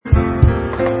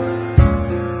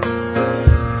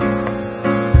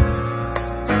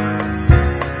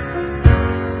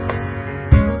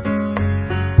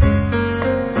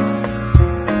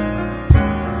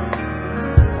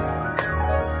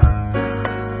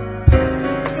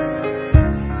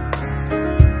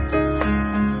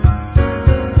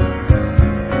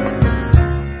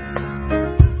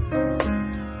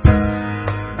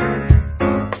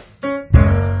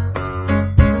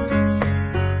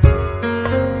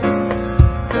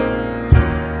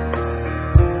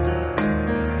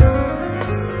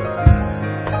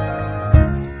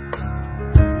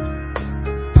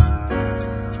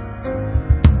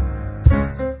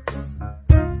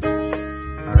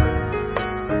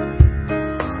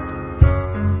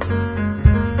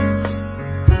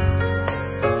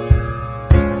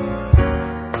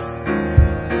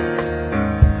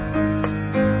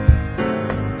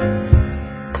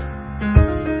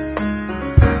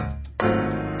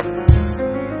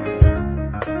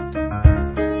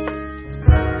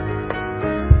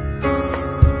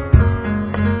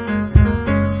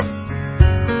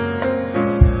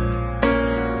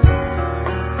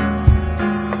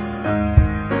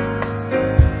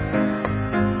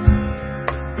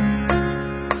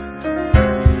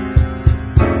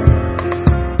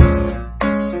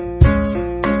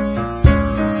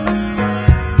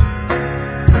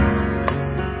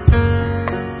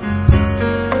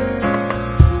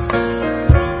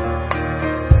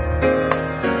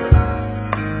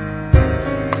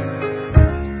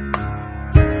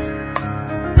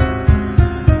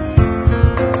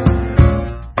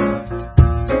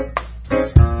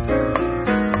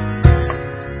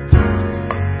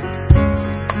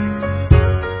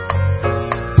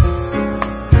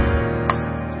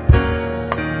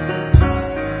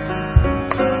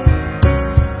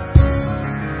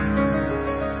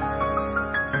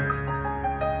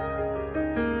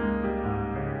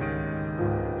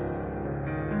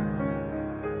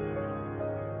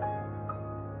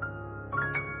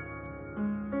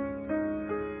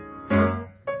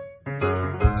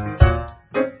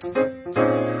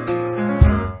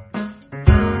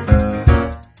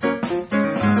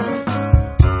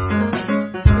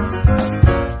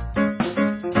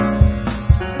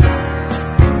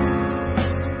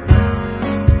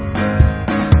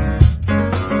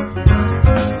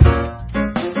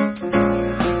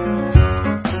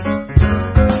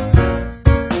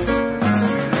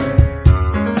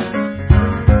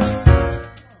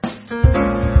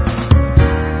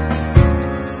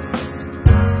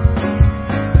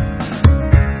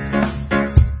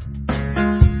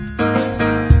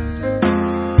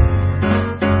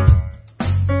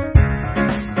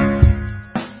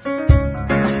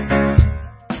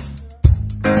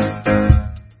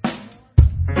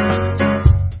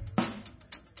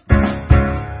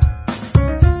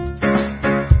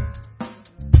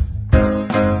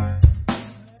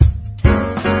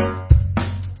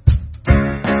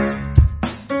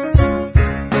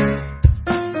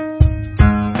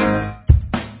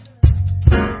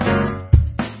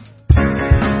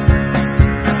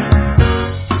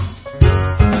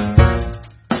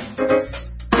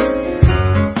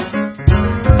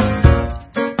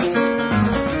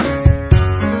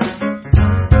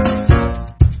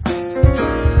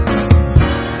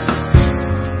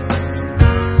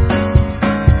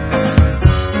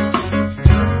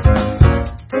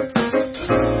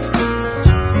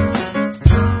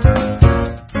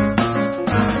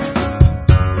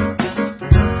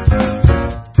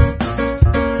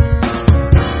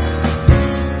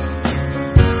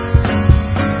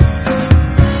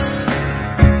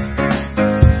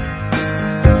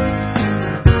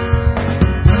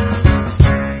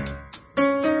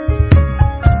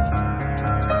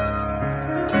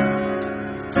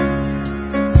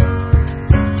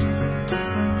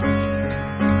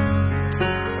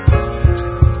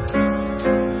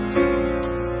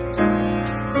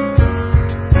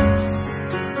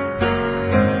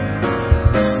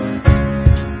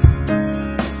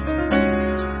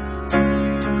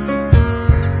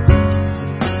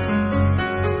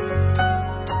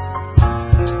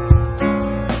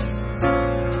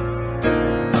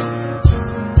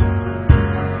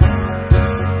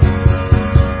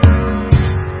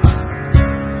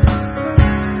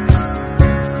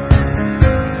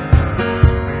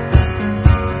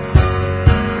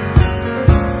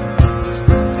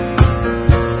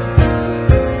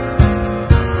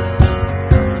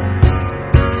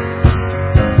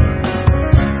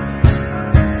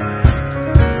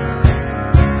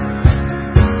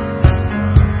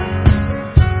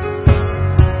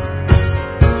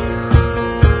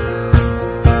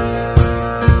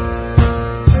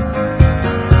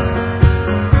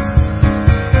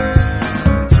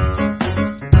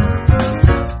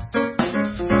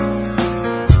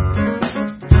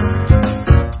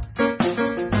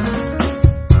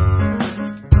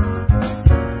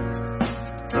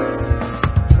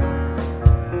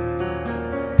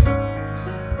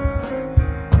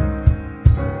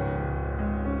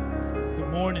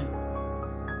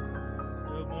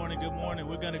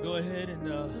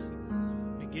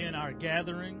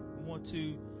gathering. We want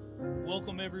to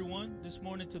welcome everyone this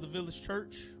morning to the Village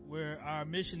Church, where our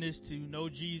mission is to know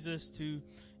Jesus, to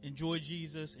enjoy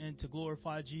Jesus, and to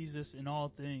glorify Jesus in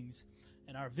all things.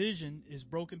 And our vision is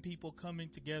broken people coming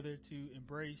together to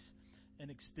embrace and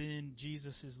extend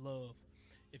Jesus' love.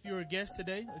 If you're a guest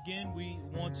today, again, we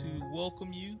want to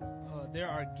welcome you. There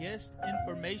are guest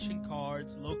information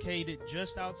cards located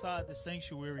just outside the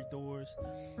sanctuary doors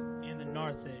in the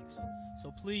narthex.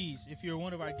 So please, if you're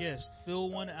one of our guests,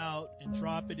 fill one out and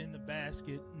drop it in the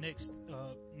basket next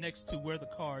to where the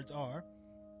cards are.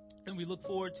 And we look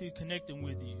forward to connecting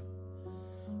with you.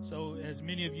 So as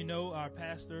many of you know, our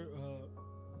pastor,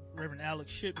 Reverend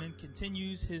Alex Shipman,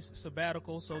 continues his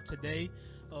sabbatical. So today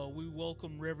we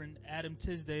welcome Reverend Adam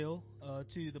Tisdale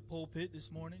to the pulpit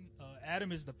this morning.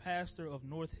 Adam is the pastor of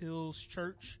North Hills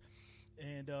Church,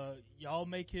 and y'all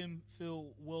make him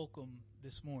feel welcome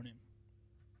this morning.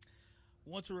 I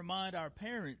want to remind our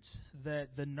parents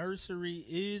that the nursery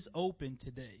is open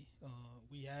today.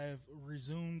 We have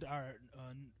resumed our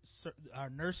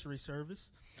nursery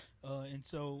service, and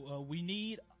so we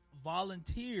need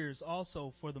volunteers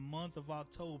also for the month of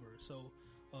October. So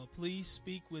please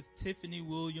speak with Tiffany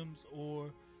Williams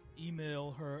or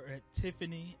email her at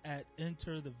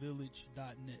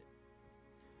tiffany@enterthevillage.net.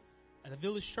 At the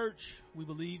Village Church, we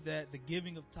believe that the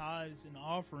giving of tithes and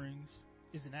offerings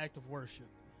is an act of worship.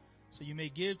 So you may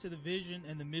give to the vision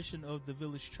and the mission of the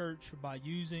Village Church by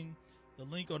using the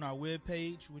link on our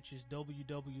webpage, which is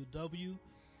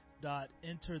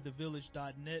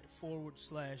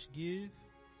www.enterthevillage.net/give.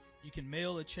 You can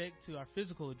mail a check to our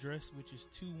physical address, which is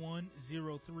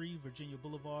 2103 Virginia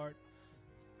Boulevard,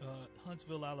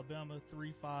 Huntsville, Alabama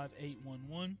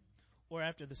 35811. Or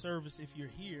after the service, if you're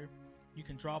here, you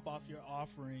can drop off your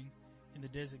offering in the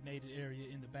designated area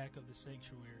in the back of the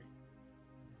sanctuary.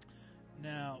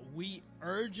 Now, we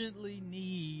urgently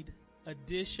need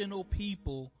additional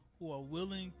people who are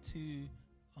willing to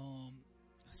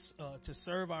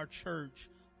serve our church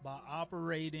by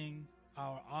operating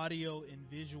our audio and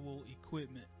visual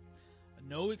equipment.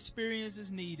 No experience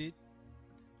is needed.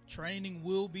 Training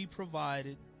will be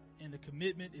provided, and the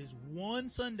commitment is one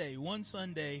Sunday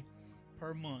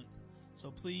per month.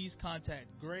 So please contact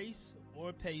Grace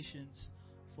or Patience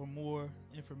for more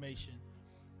information.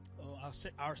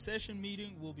 Our session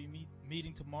meeting will be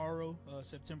meeting tomorrow,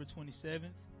 September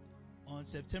 27th. On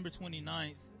September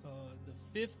 29th, the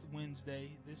fifth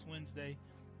Wednesday, this Wednesday,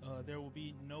 there will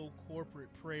be no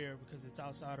corporate prayer because it's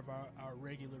outside of our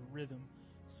regular rhythm,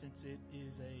 since it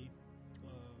is a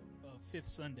fifth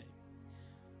Sunday.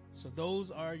 So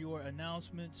those are your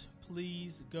announcements.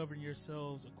 Please govern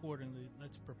yourselves accordingly.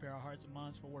 Let's prepare our hearts and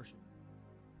minds for worship.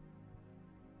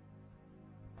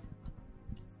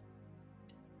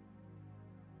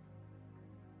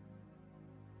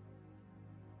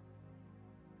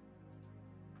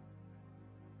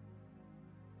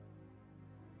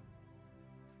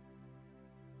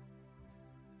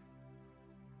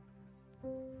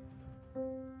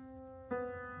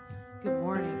 Good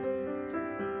morning.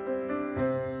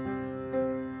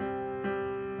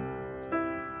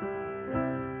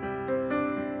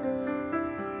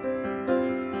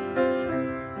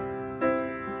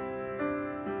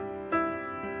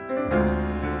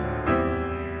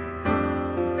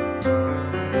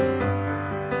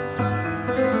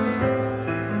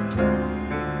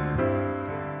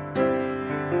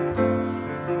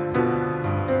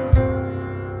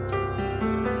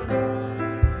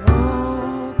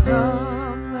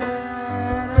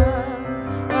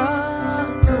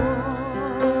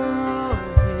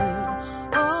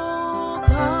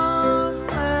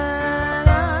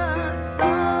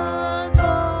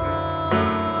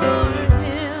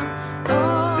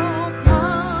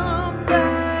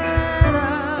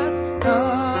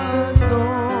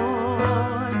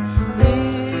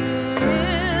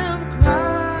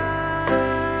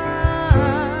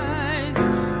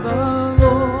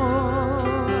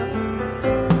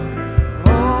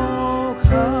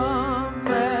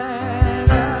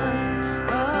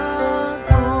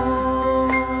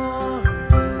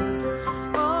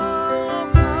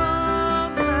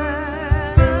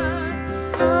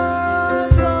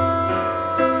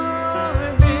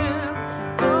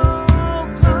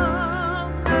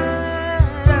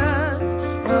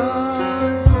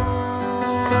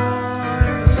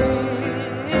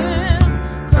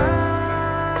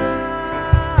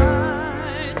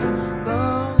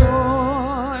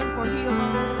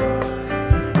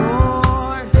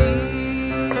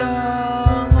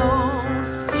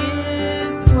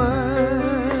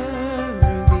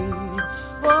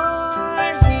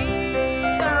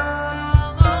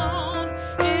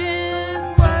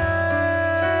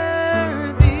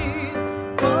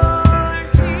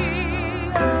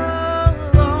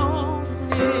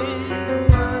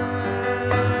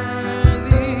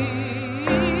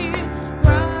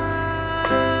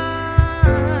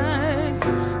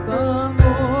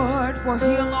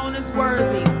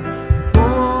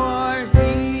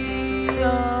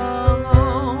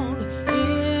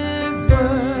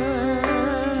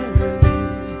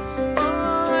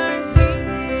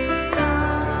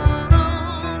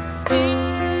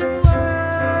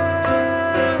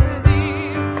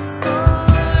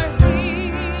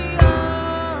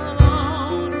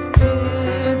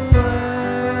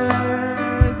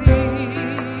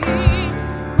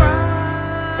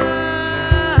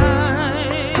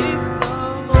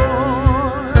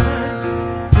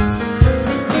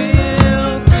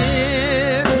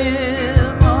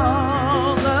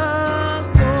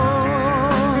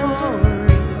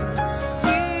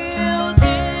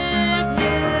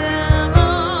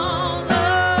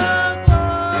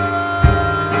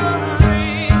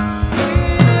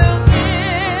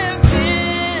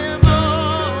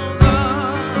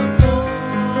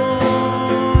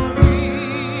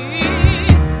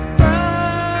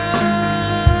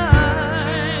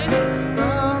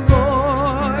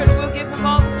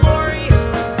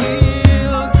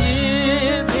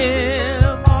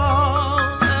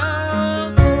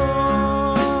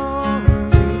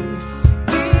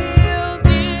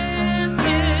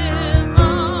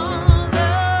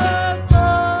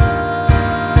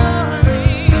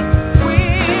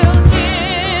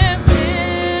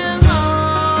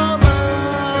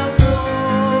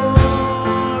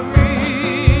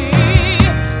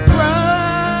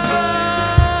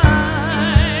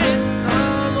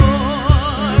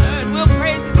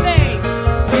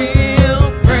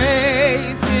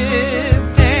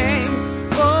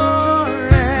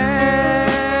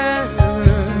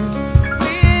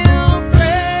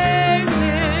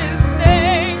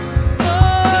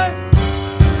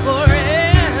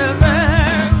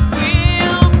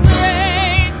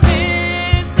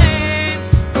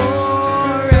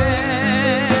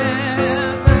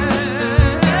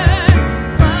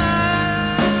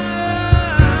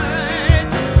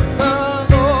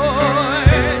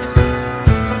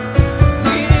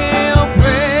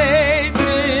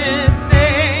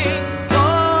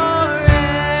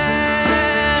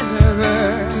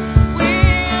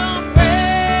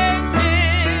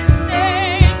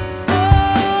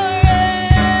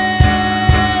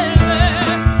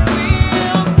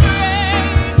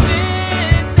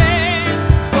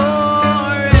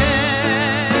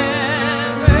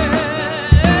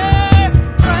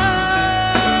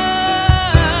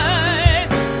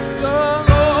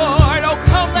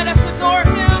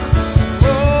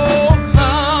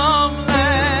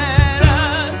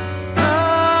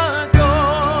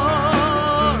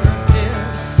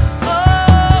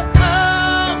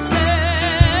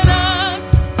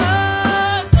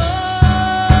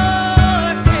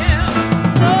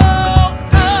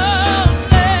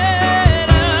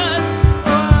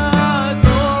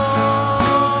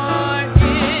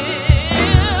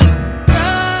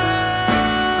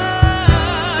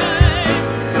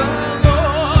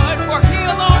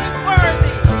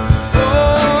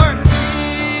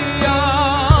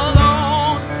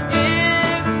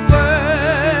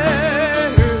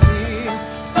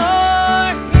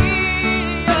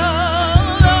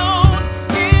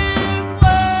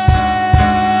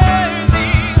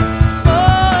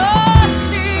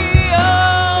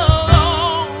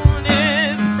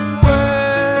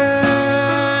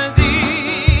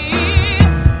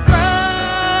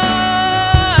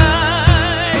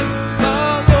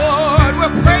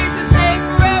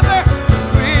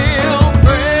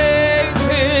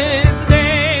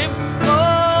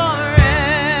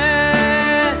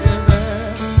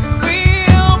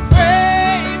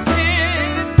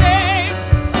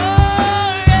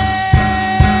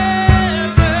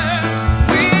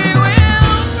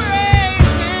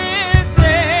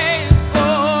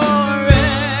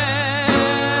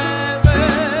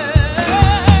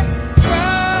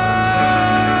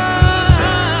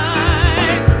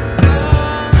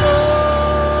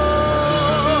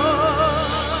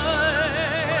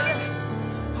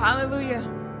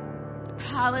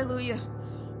 Hallelujah.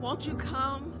 Won't you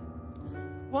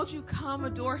come? Won't you come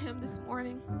adore him this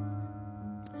morning?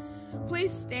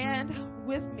 Please stand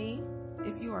with me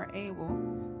if you are able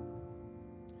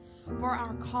for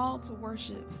our call to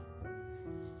worship.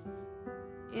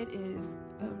 It is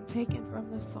taken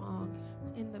from the song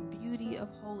In the Beauty of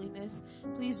Holiness.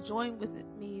 Please join with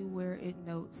me where it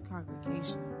notes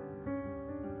congregation.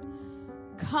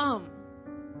 Come,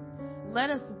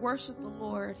 let us worship the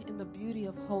Lord in the beauty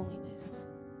of holiness.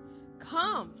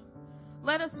 Come,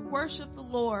 let us worship the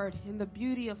Lord in the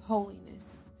beauty of holiness.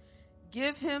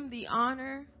 Give him the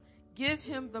honor, give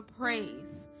him the praise.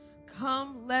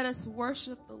 Come, let us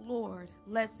worship the Lord.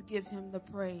 Let's give him the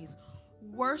praise.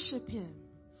 Worship him.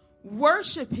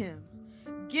 Worship him.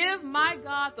 Give my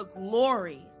God the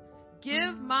glory.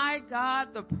 Give my God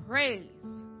the praise.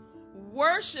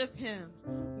 Worship him.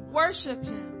 Worship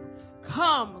him.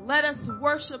 Come, let us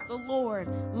worship the Lord.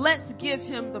 Let's give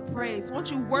him the praise. Won't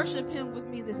you worship him with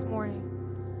me this morning?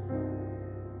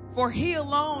 For he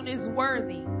alone is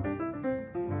worthy.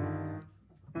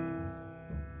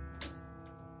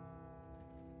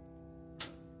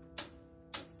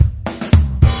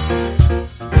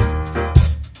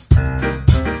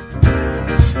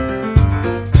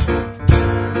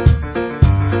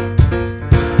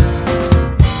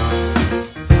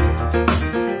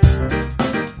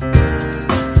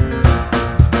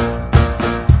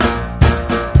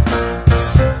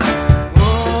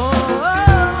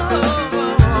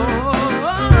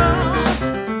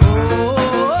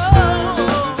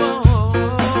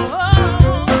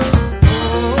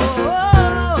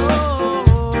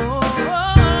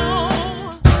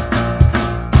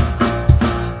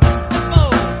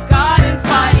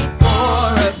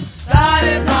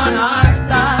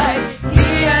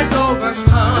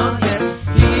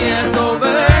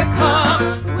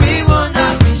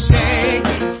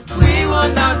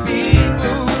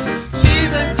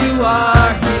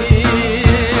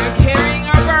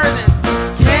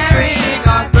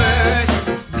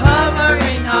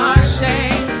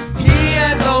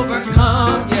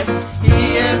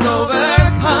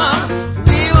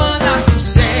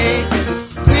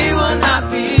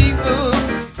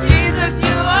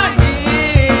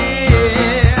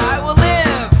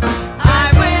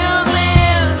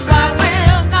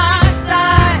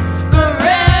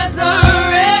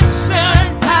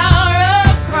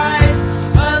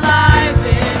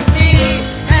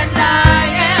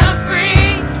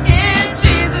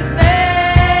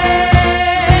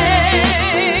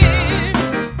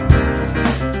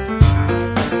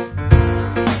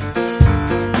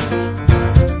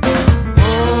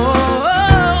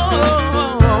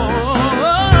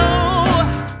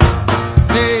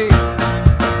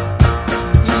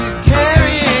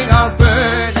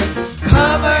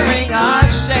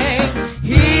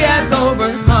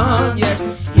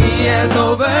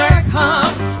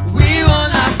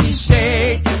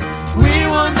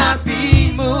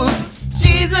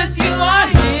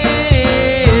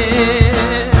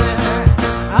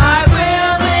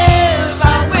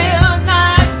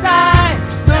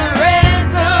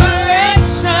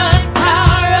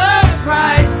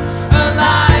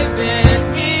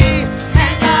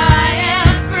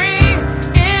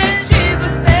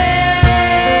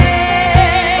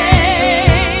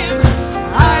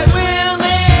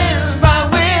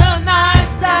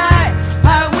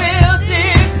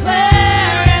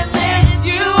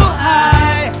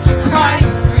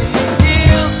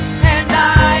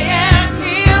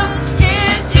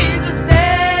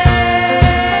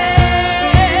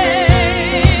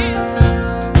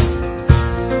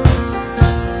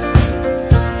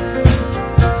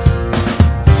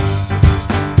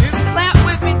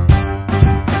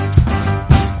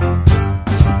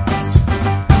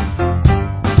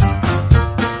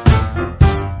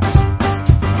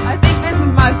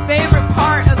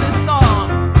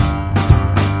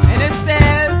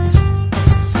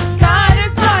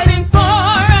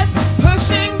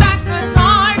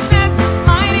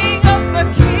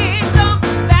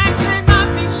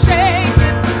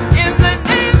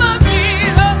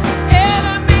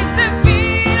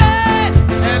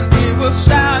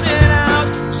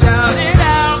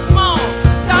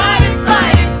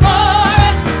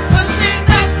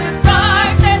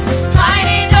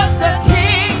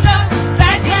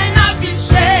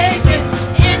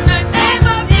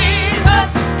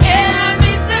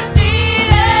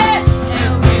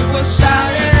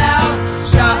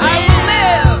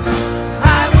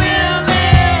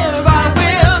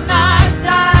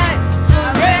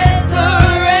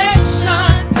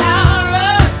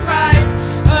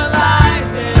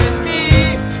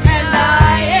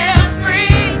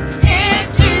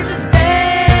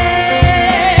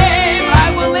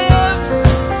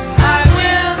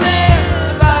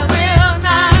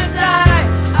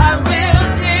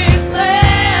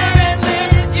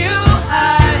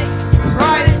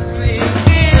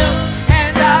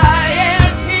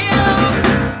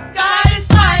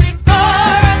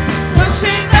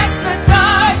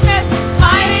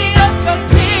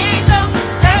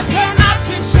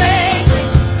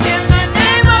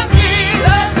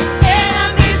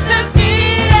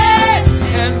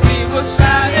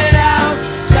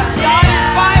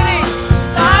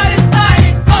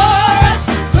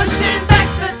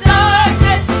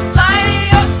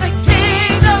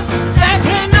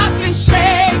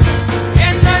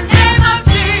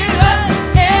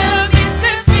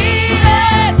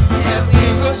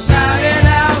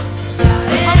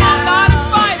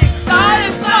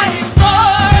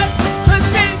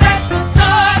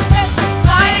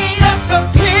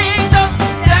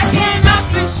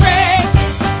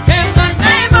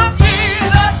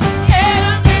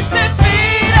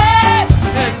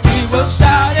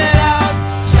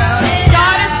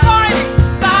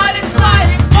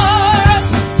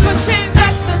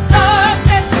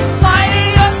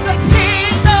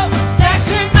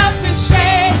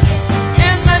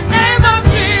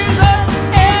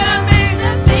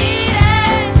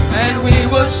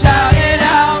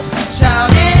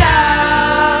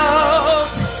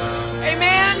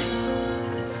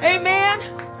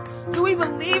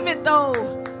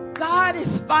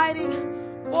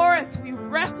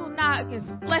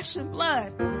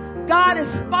 God is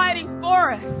fighting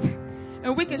for us.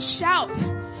 And we can shout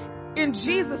in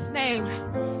Jesus' name.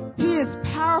 He is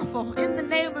powerful in the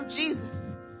name of Jesus.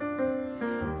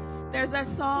 There's that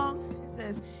song. It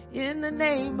says, in the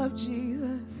name of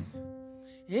Jesus,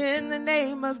 in the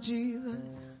name of Jesus,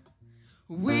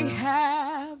 we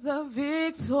have the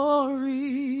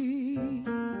victory.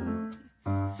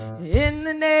 In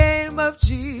the name of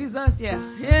Jesus, yeah,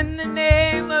 in the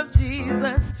name of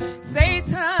Jesus,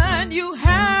 Satan, you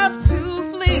have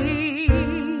to flee.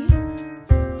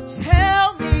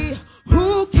 Tell me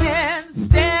who can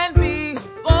stand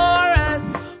before us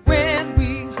when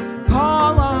we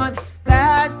call on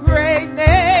that great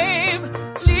name.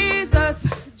 Jesus,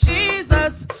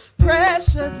 Jesus,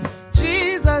 precious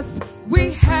Jesus,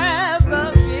 we have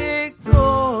the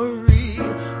victory.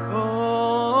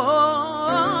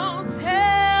 Oh,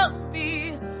 tell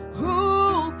me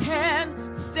who can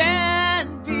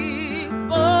stand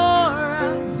before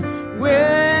us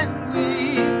when we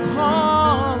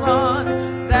call on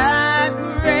that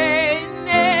great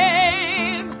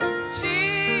name.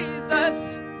 Jesus,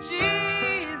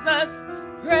 Jesus,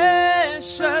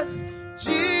 precious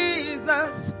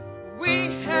Jesus, we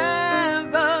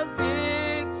have the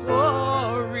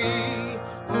victory.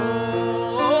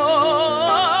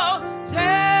 Oh,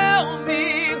 tell me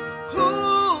who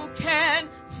can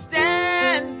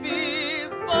stand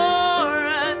before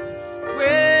us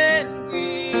when we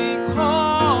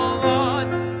call on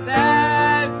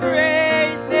that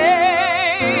great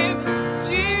name.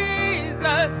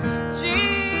 Jesus,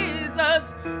 Jesus,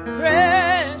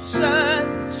 precious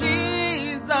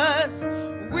Jesus,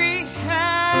 we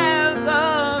have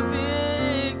the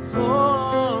victory.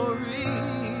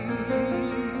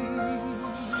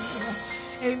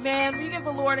 Amen. Will you give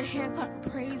the Lord a hand clap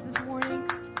of praise this morning?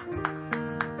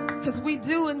 Because we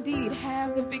do indeed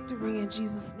have the victory in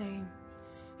Jesus' name.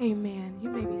 Amen. You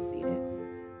may be seated.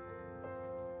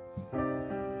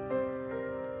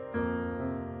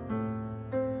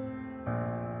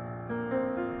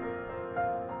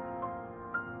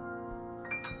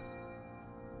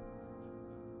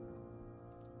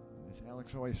 As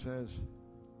Alex always says,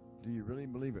 do you really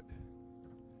believe it?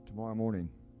 Tomorrow morning.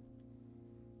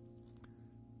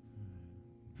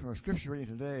 For our scripture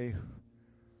reading today,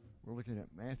 we're looking at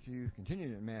Matthew,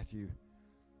 continuing in Matthew,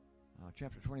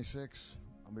 chapter 26.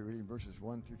 I'll be reading verses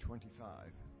 1 through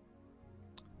 25.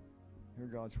 Hear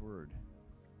God's word.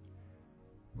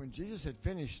 When Jesus had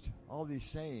finished all these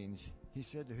sayings, he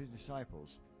said to his disciples,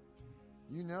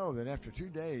 you know that after 2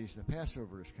 days the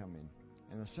Passover is coming,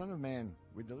 and the Son of Man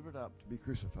will be delivered up to be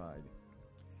crucified.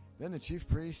 Then the chief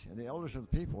priests and the elders of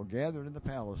the people gathered in the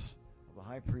palace of the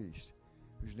high priest,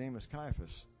 whose name was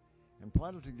Caiaphas, and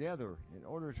plotted together in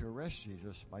order to arrest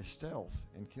Jesus by stealth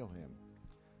and kill him.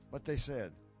 But they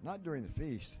said, not during the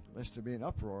feast, lest there be an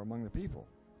uproar among the people.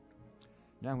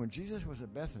 Now when Jesus was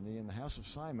at Bethany in the house of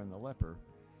Simon the leper,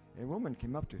 a woman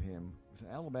came up to him with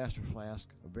an alabaster flask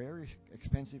of very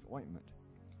expensive ointment,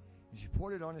 and she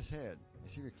poured it on his head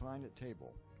as he reclined at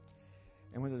table.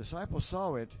 And when the disciples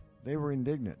saw it, they were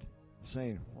indignant,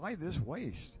 saying, why this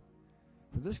waste?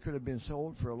 For this could have been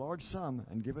sold for a large sum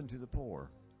and given to the poor.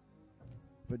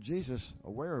 But Jesus,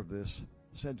 aware of this,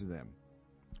 said to them,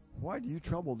 why do you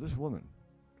trouble this woman?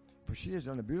 For she has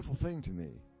done a beautiful thing to me.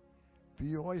 For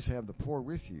you always have the poor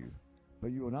with you,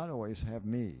 but you will not always have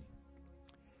me.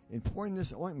 In pouring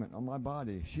this ointment on my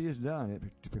body, she has done it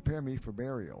to prepare me for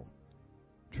burial.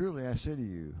 Truly I say to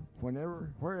you,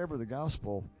 wherever the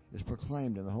gospel is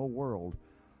proclaimed in the whole world,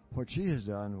 what she has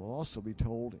done will also be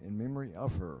told in memory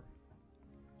of her.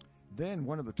 Then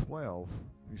one of the 12,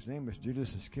 whose name was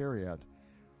Judas Iscariot,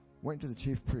 went to the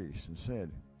chief priests and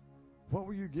said, what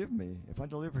will you give me if I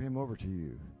deliver him over to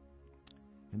you?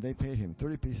 And they paid him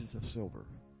 30 pieces of silver.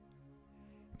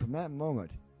 From that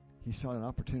moment, he sought an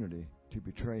opportunity to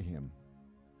betray him.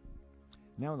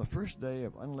 Now on the first day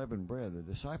of unleavened bread, the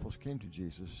disciples came to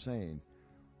Jesus, saying,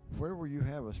 where will you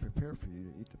have us prepare for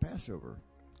you to eat the Passover?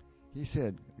 He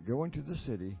said, go into the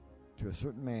city to a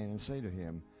certain man and say to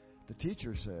him, the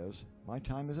teacher says, my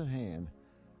time is at hand.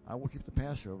 I will keep the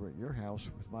Passover at your house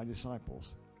with my disciples.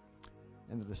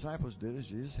 And the disciples did as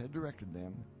Jesus had directed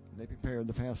them, and they prepared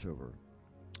the Passover.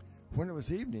 When it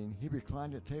was evening, he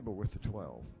reclined at table with the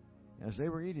 12. And as they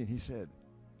were eating, he said,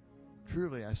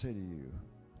 truly I say to you,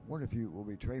 one of you will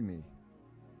betray me.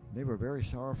 And they were very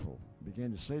sorrowful, and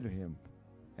began to say to him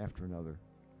after another,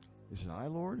 is it I,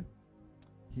 Lord?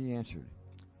 He answered,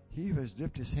 he who has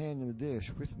dipped his hand in the dish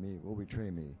with me will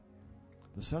betray me.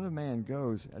 The Son of Man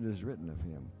goes as it is written of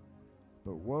him.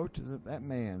 But woe to that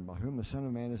man by whom the Son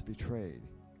of Man is betrayed.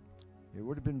 It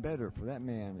would have been better for that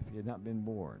man if he had not been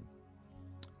born.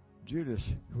 Judas,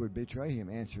 who would betray him,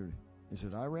 answered, "Is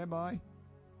it I, Rabbi?"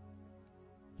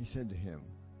 He said to him,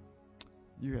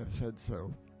 "You have said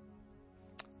so."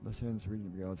 Let's end reading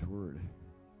of God's Word.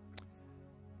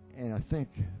 And I think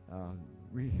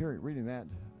reading that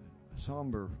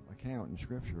somber account in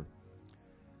Scripture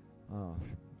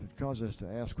it causes us to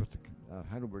ask what the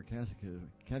Heidelberg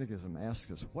Catechism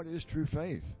asks us: what is true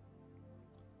faith?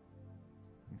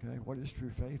 Okay, what is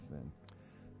true faith then?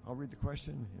 I'll read the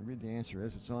question and read the answer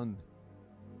as it's on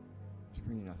the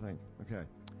screen, I think. Okay.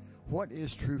 What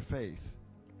is true faith?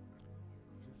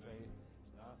 True faith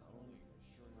is not only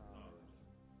sure knowledge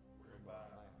whereby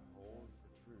I hold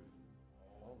for truth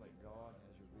all that God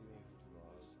has revealed to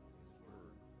us in His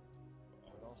Word,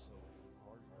 but also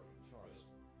hard-hearted trust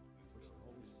which the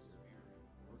Holy Spirit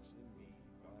works in me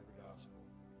by the gospel,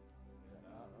 that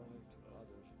not only to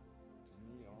others, to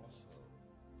me also,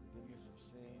 forgiveness of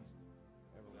sins,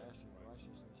 everlasting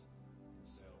righteousness, and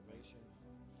salvation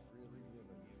freely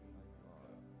given by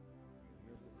God,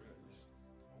 with the grace,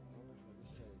 only for the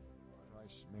sake of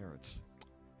Christ's merits.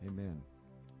 Amen.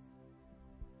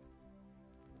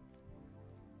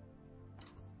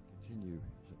 Continue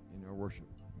in our worship,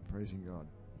 praising God.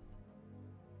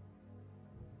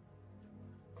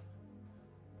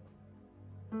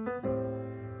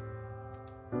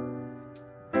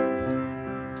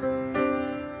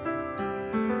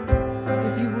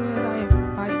 If you would, I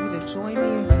invite you to join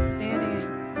me by standing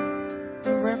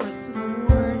in reverence to the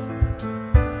Lord,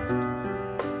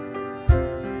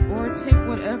 or take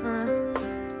whatever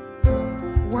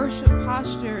worship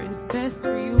posture is best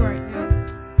for you right now.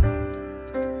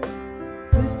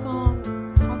 This song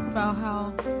talks about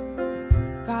how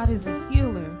God is a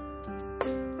healer.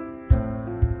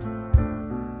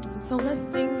 And so let's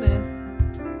sing this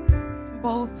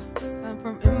both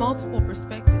in multiple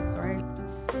perspectives, right?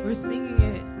 We're singing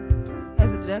it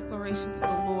as a declaration to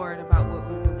the Lord about what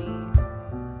we believe.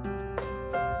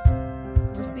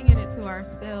 We're singing it to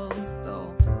ourselves,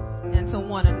 though, and to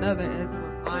one another as a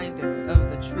reminder of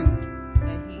the truth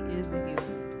that He is a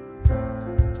healer.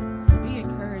 So be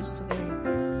encouraged today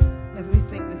as we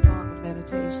sing this song of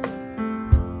meditation.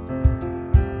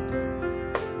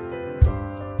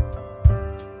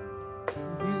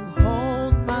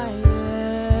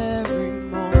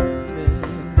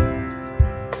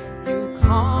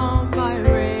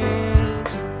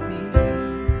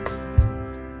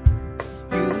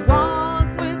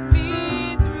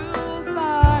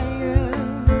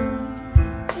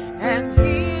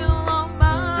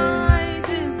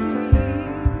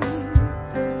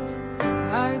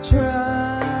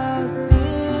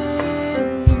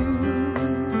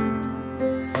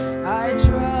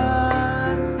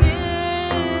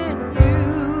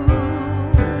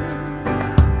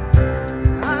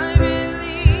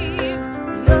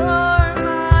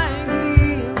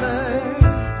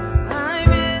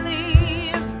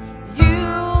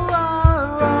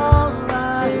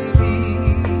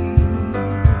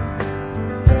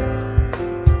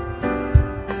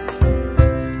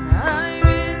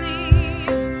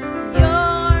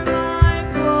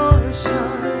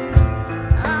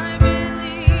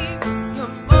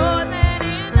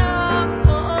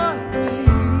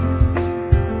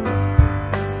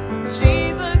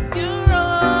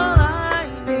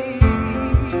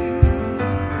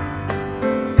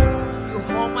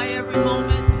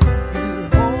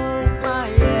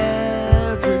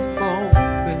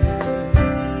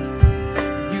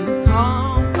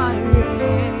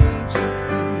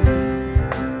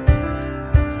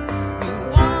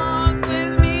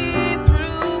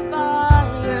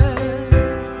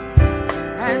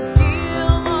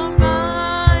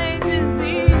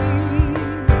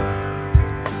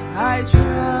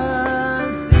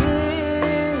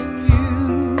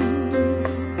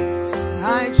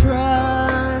 I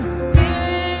trust in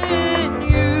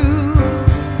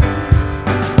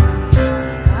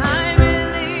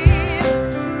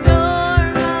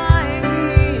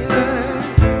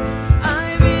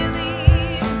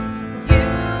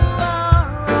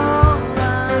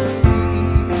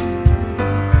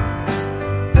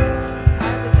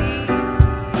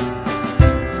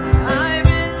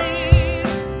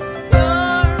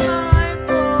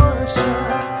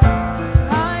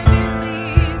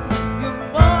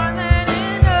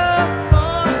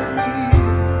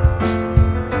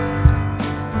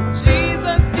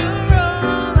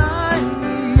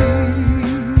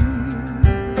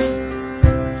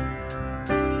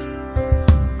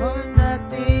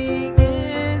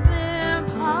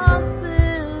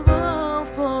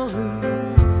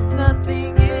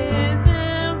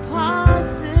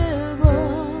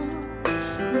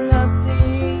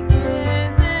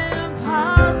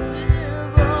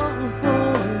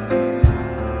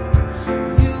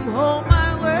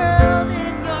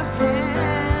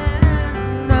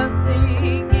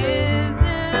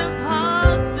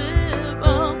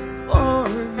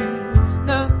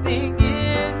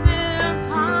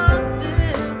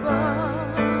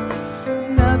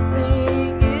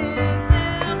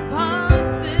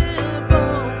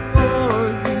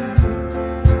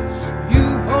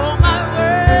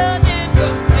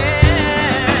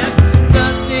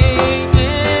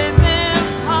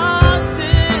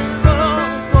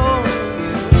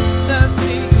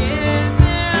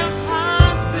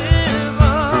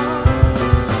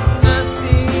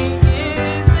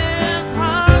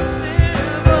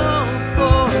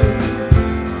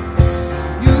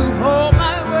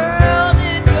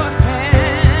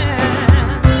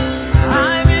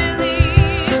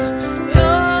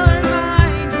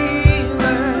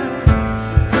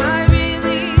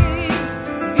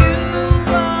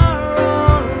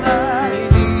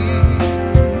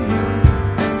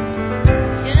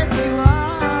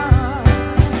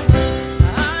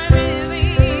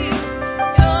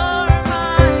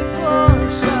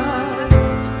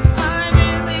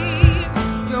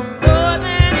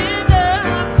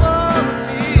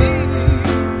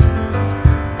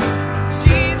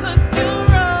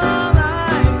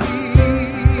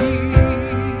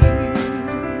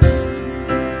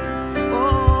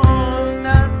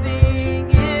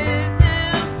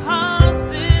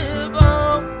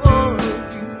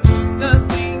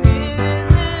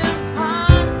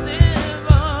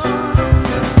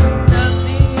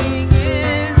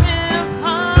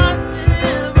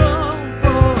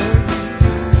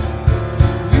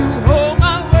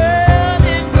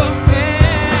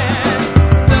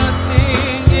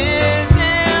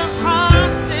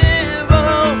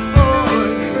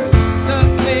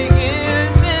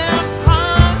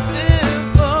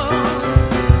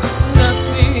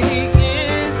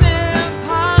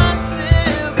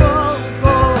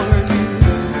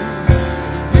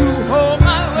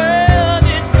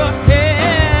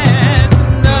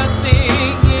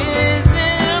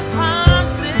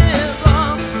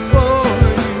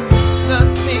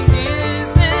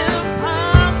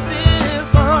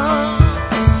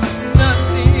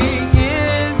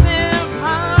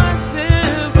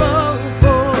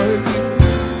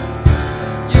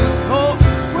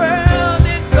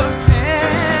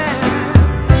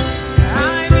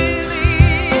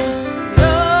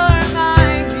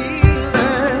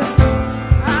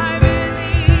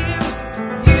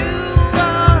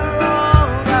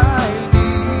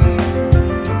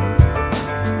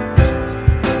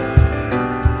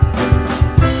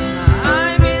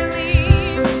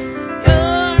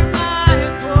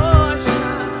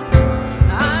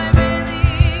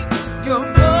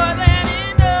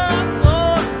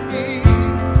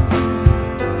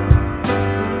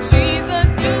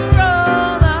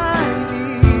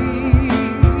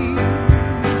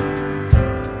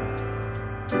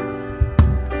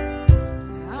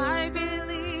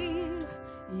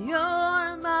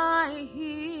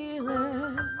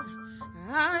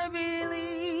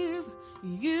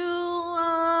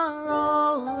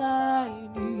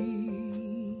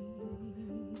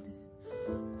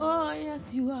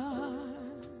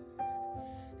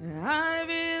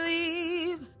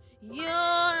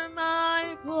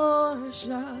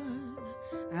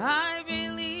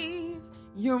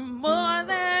You're more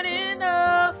than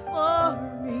enough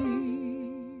for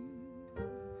me.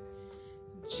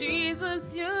 Jesus,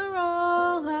 you're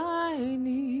all I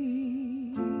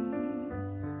need.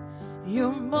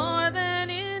 You're more than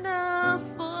enough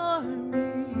for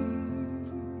me.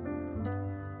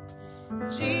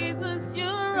 Jesus,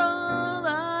 you're all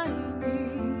I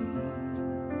need.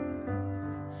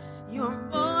 You're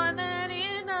more than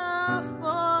enough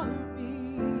for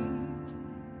me.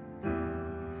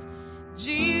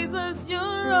 Jesus,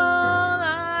 you're all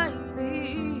I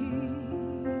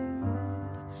need.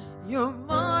 You're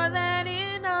more than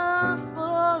enough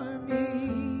for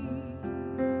me.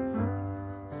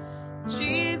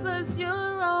 Jesus,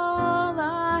 you're all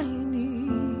I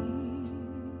need.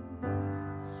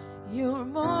 You're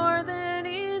more than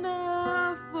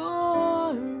enough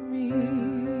for me.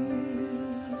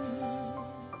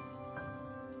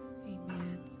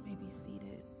 Amen. You may be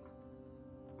seated.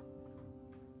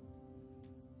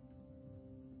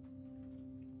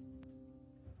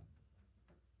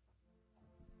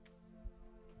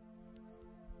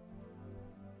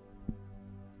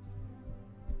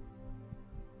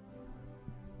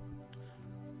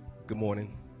 Good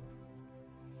morning.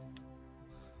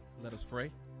 Let us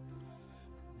pray.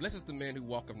 Blessed is the man who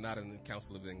walketh not in the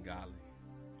counsel of the ungodly,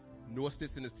 nor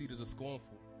sits in the seat of the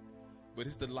scornful, but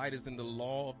his delight is in the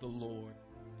law of the Lord,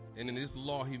 and in his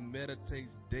law he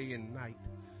meditates day and night.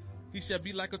 He shall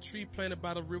be like a tree planted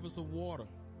by the rivers of water,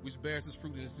 which bears its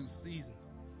fruit in its due seasons.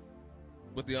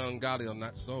 But the ungodly are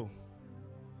not so.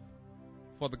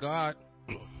 For the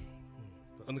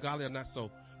ungodly are not so,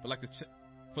 but like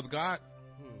for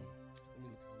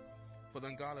the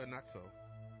ungodly are not so.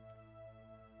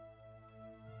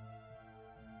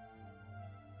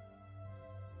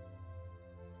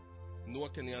 Nor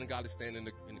can the ungodly stand in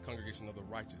the congregation of the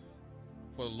righteous.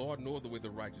 For the Lord knoweth the way of the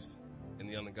righteous, and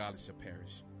the ungodly shall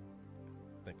perish.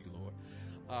 Thank you, Lord.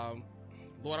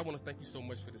 Lord, I want to thank you so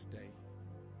much for this day.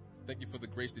 Thank you for the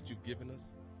grace that you've given us.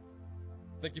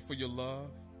 Thank you for your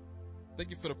love. Thank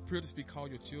you for the privilege to be called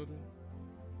your children.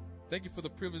 Thank you for the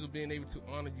privilege of being able to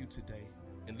honor you today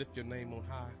and lift your name on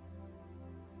high.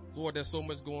 Lord, there's so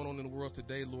much going on in the world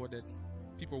today, Lord, that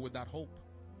people are without hope.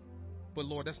 But,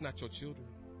 Lord, that's not your children.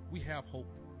 We have hope.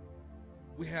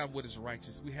 We have what is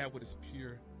righteous. We have what is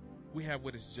pure. We have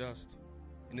what is just.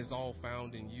 And it's all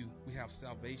found in you. We have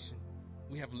salvation.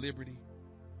 We have liberty.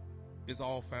 It's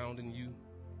all found in you.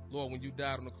 Lord, when you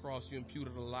died on the cross, you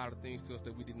imputed a lot of things to us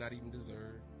that we did not even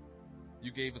deserve.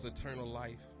 You gave us eternal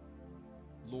life,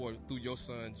 Lord, through your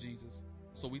Son, Jesus.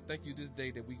 So we thank you this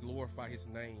day that we glorify his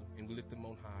name and we lift him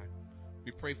on high.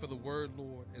 We pray for the word,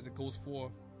 Lord, as it goes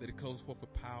forth, that it goes forth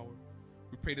with power.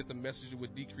 We pray that the messenger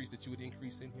would decrease, that you would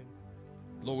increase in him.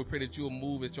 Lord, we pray that you will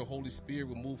move, that your Holy Spirit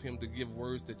will move him to give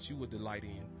words that you would delight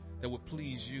in, that would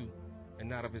please you and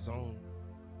not of his own.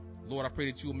 Lord, I pray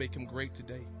that you will make him great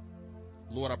today.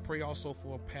 Lord, I pray also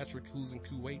for Patrick, who's in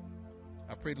Kuwait.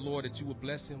 I pray, Lord, that you will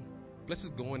bless him. Bless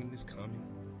his going and his coming.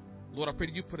 Lord, I pray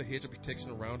that you put a hedge of protection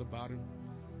around about him.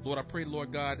 Lord, I pray,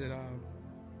 Lord God, that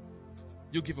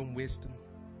you'll give him wisdom.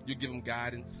 You'll give him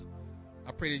guidance.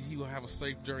 I pray that he will have a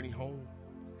safe journey home.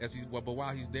 But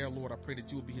while he's there, Lord, I pray that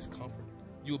you will be his comfort.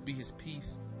 You will be his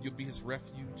peace. You'll be his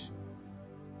refuge.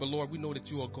 But, Lord, we know that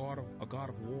you are a God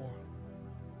of war.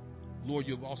 Lord,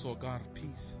 you're also a God of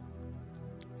peace.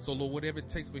 So, Lord, whatever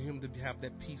it takes for him to have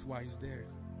that peace while he's there,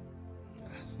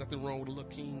 there's nothing wrong with a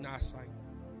little keen eyesight,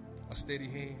 a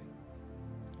steady hand,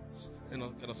 and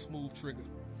a smooth trigger.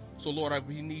 So, Lord, if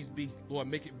he needs be, Lord,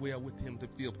 make it well with him to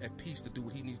feel at peace to do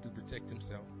what he needs to protect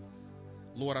himself.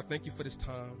 Lord, I thank you for this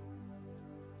time.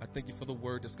 I thank you for the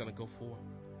word that's going to go forth.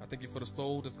 I thank you for the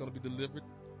soul that's going to be delivered.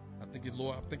 I thank you,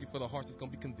 Lord. I thank you for the heart that's going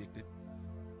to be convicted.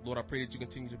 Lord, I pray that you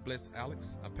continue to bless Alex,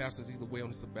 our pastor, as he's away on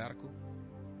his sabbatical.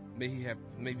 May he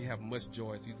have much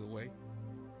joy as he's away.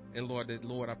 And Lord,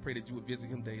 I pray that you would visit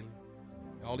him daily.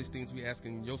 All these things we ask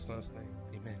in your Son's name.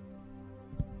 Amen.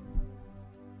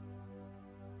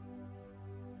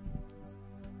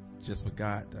 Just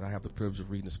forgot that I have the privilege of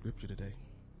reading the scripture today.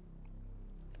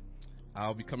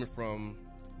 I'll be coming from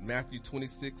Matthew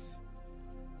 26,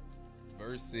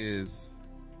 verses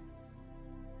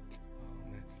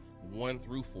 1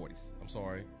 through 40. I'm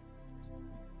sorry,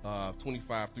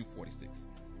 25 through 46.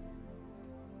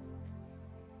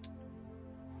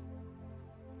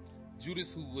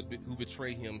 Judas, who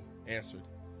betrayed him, answered,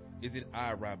 "Is it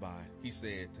I, Rabbi?" He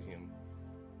said to him,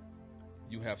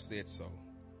 "You have said so."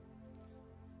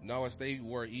 Now as they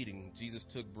were eating, Jesus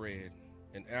took bread,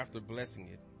 and after blessing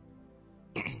it,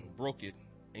 broke it,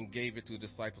 and gave it to the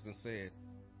disciples and said,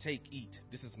 "Take, eat,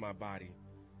 this is my body."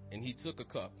 And he took a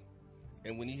cup.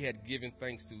 And when he had given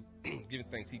thanks,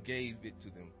 he gave it to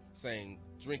them, saying,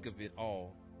 "Drink of it,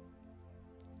 all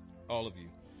of you.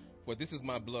 For this is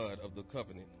my blood of the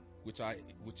covenant, which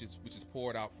is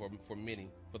poured out for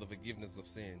many for the forgiveness of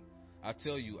sin. I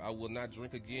tell you, I will not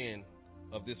drink again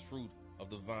of this fruit of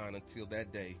the vine until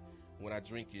that day when I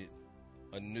drink it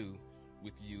anew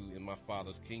with you in my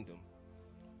Father's kingdom."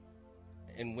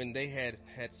 And when they had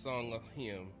sung a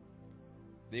hymn,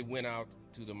 they went out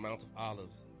to the Mount of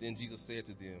Olives. Then Jesus said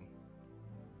to them,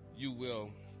 "You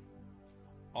will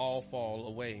all fall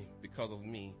away because of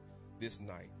me this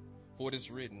night. For it is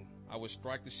written, I will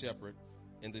strike the shepherd,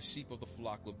 and the sheep of the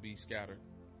flock will be scattered.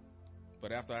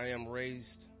 But after I am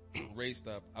raised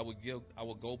up, I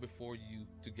will go before you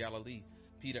to Galilee."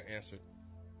 Peter answered,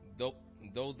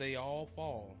 Though they all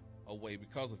fall away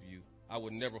because of you, I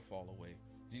will never fall away."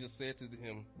 Jesus said to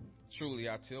him, "Truly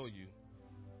I tell you,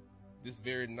 this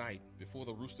very night, before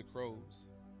the rooster crows,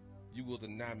 you will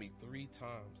deny me 3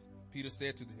 times." Peter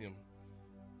said to him,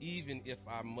 "Even if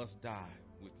I must die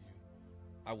with you,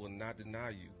 I will not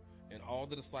deny you." And all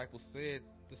the disciples said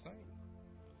the same.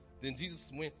 Then Jesus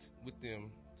went with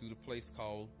them to the place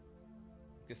called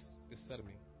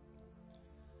Gethsemane,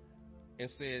 and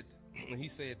he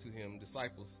said to him,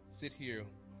 "Disciples, sit here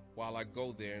while I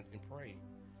go there and pray."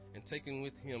 And taking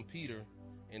with him Peter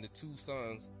and the 2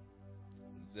 sons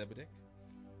Zebedee,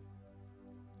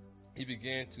 he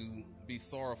began to be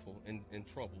sorrowful and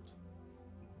troubled.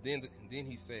 Then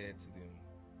he said to them,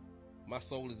 "My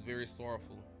soul is very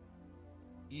sorrowful,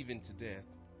 even to death.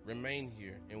 Remain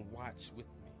here and watch with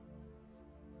me."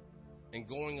 And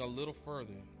going a little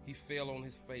further, he fell on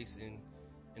his face and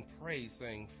prayed,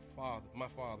 saying, "My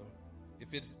Father,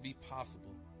 if it be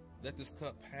possible, let this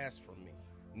cup pass from me.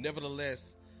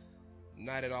 Nevertheless,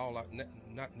 not as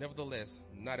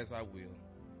I will,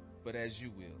 but as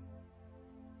you will."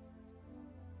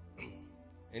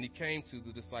 And he came to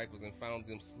the disciples and found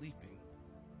them sleeping.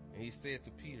 And he said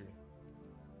to Peter,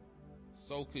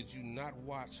 "So could you not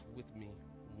watch with me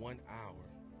 1 hour?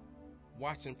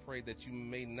 Watch and pray that you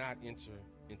may not enter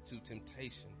into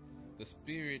temptation. The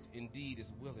spirit indeed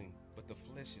is willing, but the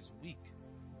flesh is weak."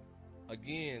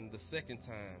 Again, the second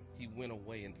time, he went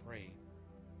away and prayed,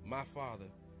 "My Father,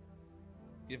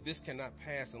 if this cannot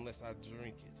pass unless I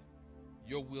drink it,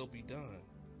 your will be done."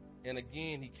 And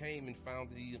again he came and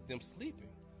found them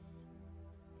sleeping,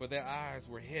 for their eyes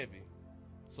were heavy.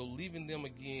 So leaving them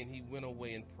again, he went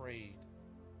away and prayed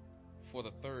for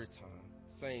the 3rd time,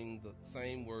 saying the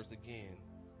same words again.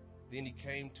 Then he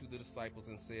came to the disciples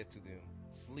and said to them,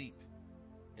 "Sleep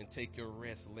and take your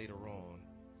rest later on.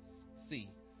 See,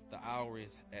 the hour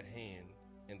is at hand,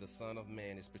 and the Son of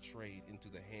Man is betrayed into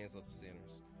the hands of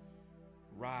sinners.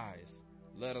 Rise,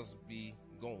 let us be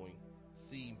going.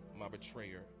 See my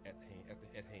betrayer at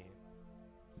hand."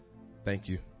 Thank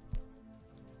you.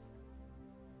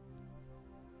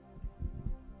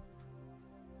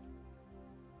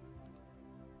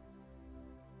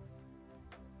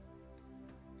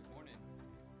 Good morning.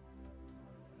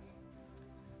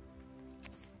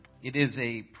 It is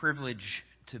a privilege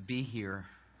to be here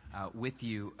with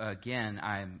you again.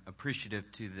 I'm appreciative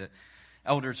to the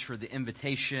elders for the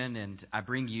invitation, and I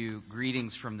bring you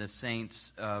greetings from the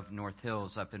saints of North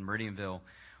Hills up in Meridianville,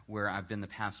 where I've been the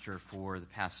pastor for the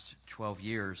past 12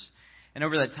 years. And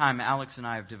over that time, Alex and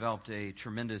I have developed a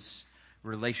tremendous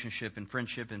relationship and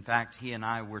friendship. In fact, he and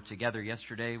I were together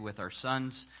yesterday with our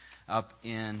sons up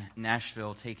in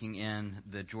Nashville, taking in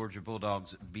the Georgia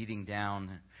Bulldogs, beating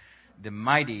down the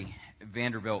mighty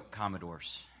Vanderbilt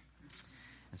Commodores.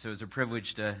 And so it was a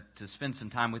privilege to spend some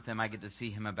time with him. I get to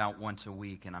see him about once a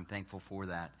week, and I'm thankful for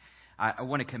that. I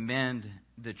want to commend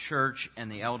the church and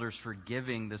the elders for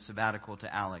giving the sabbatical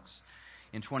to Alex.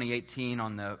 In 2018,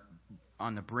 on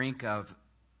the brink of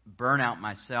burnout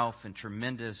myself and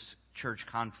tremendous church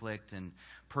conflict and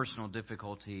personal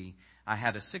difficulty, I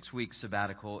had a 6-week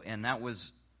sabbatical, and that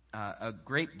was a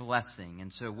great blessing.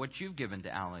 And so what you've given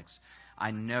to Alex,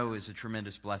 I know is a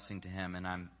tremendous blessing to him, and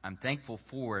I'm thankful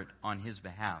for it on his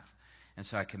behalf. And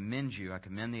so I commend you, I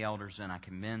commend the elders, and I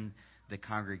commend the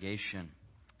congregation.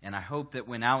 And I hope that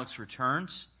when Alex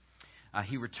returns,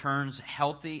 he returns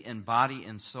healthy in body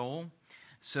and soul,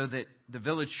 so that the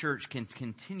Village Church can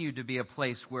continue to be a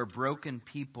place where broken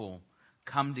people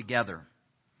come together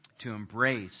to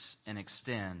embrace and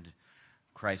extend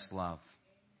Christ's love.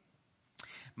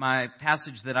 My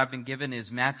passage that I've been given is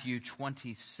Matthew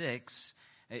 26.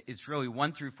 It's really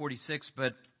 1 through 46,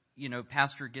 but,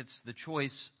 Pastor gets the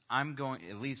choice. I'm going,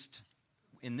 at least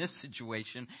in this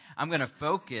situation, I'm going to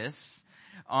focus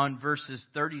on verses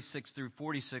 36 through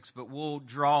 46, but we'll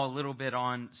draw a little bit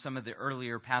on some of the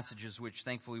earlier passages, which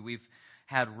thankfully we've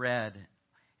had read.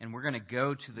 And we're going to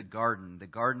go to the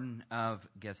Garden of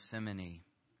Gethsemane.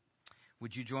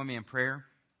 Would you join me in prayer?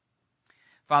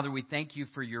 Father, we thank you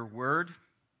for your word.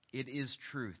 It is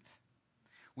truth.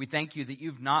 We thank you that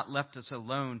you've not left us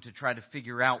alone to try to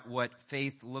figure out what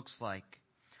faith looks like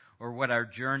or what our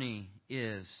journey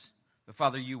is. But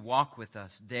Father, you walk with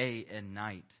us day and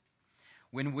night.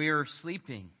 When we're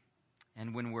sleeping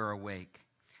and when we're awake,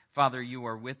 Father, you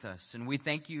are with us. And we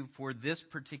thank you for this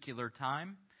particular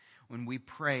time when we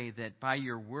pray that by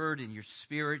your word and your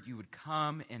spirit, you would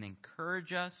come and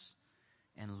encourage us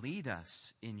and lead us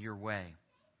in your way.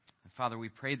 And Father, we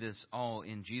pray this all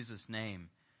in Jesus' name.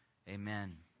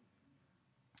 Amen.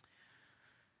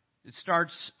 It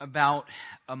starts about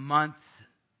a month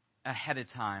ahead of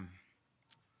time.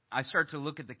 I start to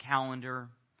look at the calendar,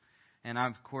 and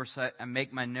I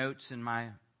make my notes in my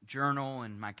journal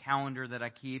and my calendar that I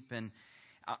keep, and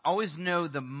I always know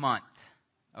the month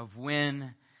of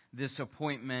when this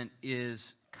appointment is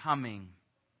coming.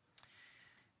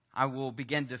 I will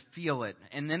begin to feel it,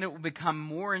 and then it will become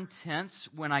more intense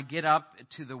when I get up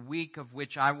to the week of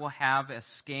which I will have a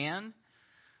scan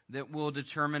that will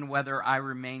determine whether I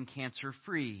remain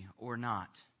cancer-free or not.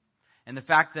 And the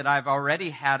fact that I've already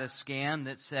had a scan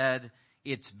that said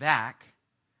it's back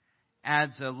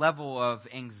adds a level of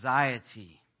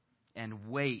anxiety and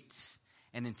weight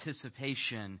and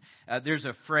anticipation. There's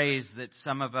a phrase that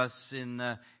some of us in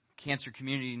the cancer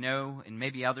community know, and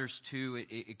maybe others too.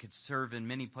 It could serve in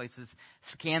many places.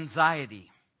 Scanxiety.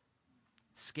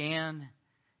 Scan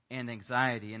and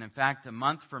anxiety. And in fact, a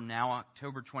month from now,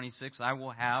 October 26th, I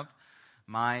will have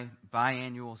my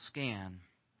biannual scan.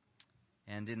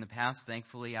 And in the past,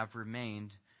 thankfully, I've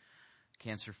remained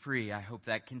cancer-free. I hope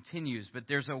that continues. But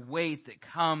there's a weight that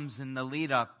comes in the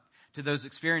lead-up to those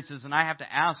experiences. And I have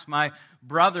to ask my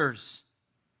brothers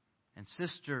and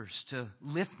sisters to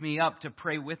lift me up, to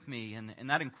pray with me. And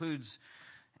that includes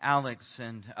Alex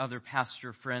and other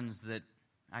pastor friends that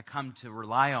I come to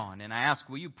rely on. And I ask,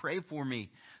 will you pray for me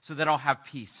so that I'll have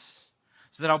peace?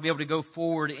 So that I'll be able to go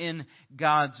forward in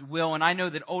God's will. And I know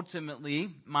that ultimately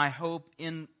my hope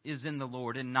is in the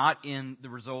Lord and not in the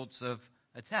results of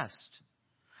a test.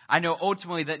 I know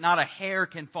ultimately that not a hair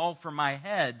can fall from my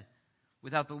head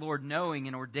without the Lord knowing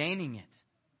and ordaining it.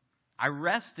 I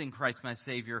rest in Christ my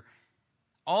Savior.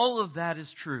 All of that is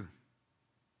true.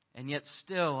 And yet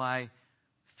still I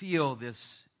feel this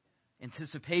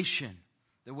anticipation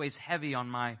that weighs heavy on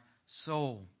my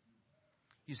soul.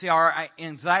 You see, our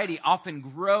anxiety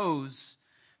often grows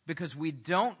because we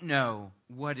don't know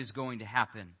what is going to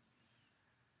happen.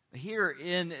 Here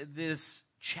in this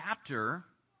chapter,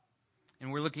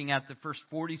 and we're looking at the first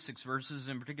 46 verses,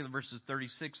 in particular verses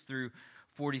 36 through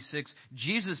 46,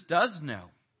 Jesus does know.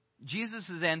 Jesus'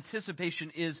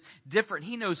 anticipation is different.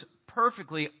 He knows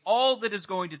perfectly all that is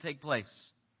going to take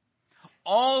place,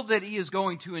 all that he is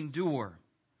going to endure,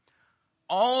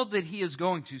 all that he is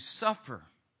going to suffer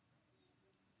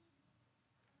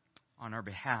on our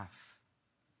behalf.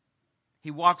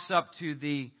 He walks up to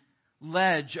the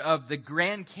ledge of the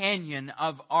Grand Canyon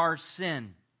of our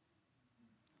sin,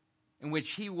 in which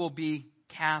he will be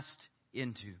cast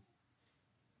into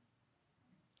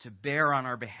to bear on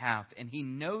our behalf. And he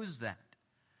knows that.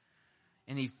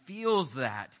 And he feels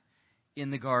that in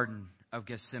the Garden of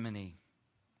Gethsemane.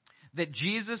 That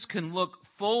Jesus can look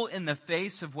full in the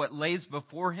face of what lays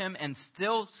before him and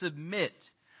still submit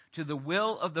to the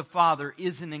will of the Father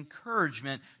is an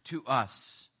encouragement to us,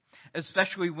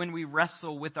 especially when we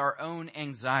wrestle with our own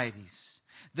anxieties.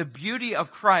 The beauty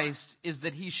of Christ is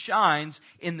that he shines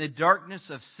in the darkness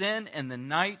of sin and the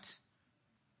night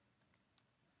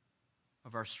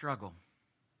of our struggle.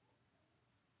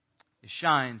 It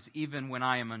shines even when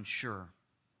I am unsure.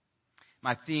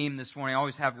 My theme this morning, I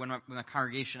always have when I'm in the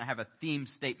congregation, I have a theme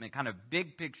statement, kind of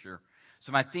big picture.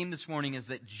 So my theme this morning is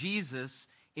that Jesus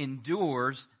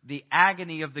endures the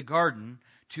agony of the garden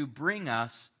to bring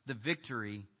us the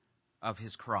victory of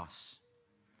his cross.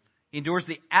 He endures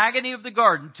the agony of the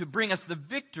garden to bring us the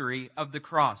victory of the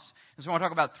cross. And so I want to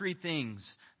talk about three things: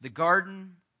 the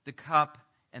garden, the cup,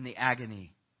 and the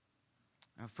agony.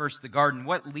 First, the garden.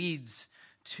 What leads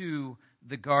to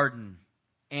the garden?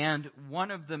 And one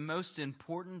of the most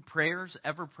important prayers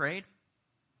ever prayed?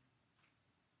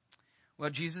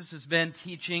 Well, Jesus has been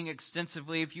teaching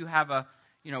extensively. If you have a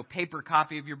paper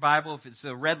copy of your Bible, if it's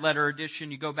a red letter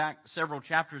edition, you go back several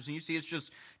chapters and you see it's just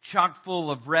chock full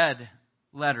of red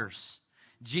letters.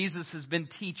 Jesus has been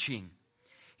teaching.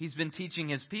 He's been teaching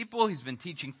his people. He's been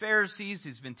teaching Pharisees.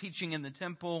 He's been teaching in the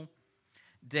temple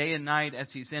day and night as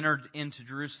he's entered into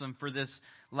Jerusalem for this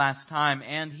last time.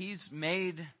 And he's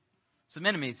made some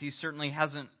enemies. He certainly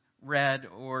hasn't read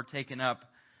or taken up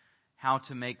How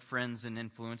to Make Friends and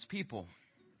Influence People.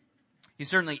 He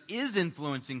certainly is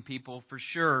influencing people for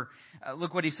sure.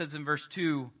 Look what he says in verse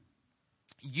 2.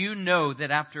 You know that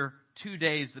after 2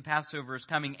 days the Passover is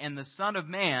coming, and the Son of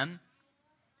Man,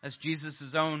 that's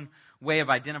Jesus' own way of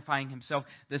identifying himself,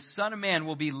 the Son of Man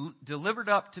will be delivered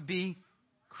up to be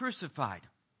crucified.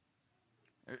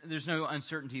 There's no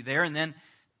uncertainty there. And then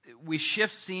we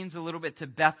shift scenes a little bit to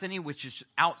Bethany, which is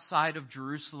outside of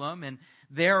Jerusalem. And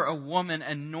there a woman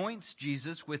anoints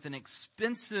Jesus with an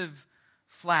expensive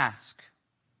flask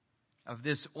of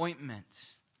this ointment.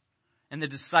 And the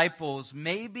disciples,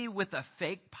 maybe with a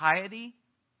fake piety,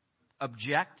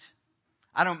 object.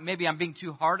 Maybe I'm being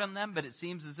too hard on them, but it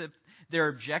seems as if their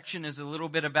objection is a little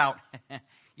bit about,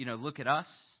 look at us.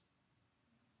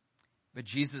 But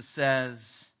Jesus says,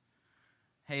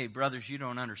 hey, brothers, you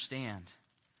don't understand.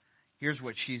 Here's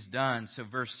what she's done. So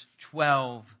verse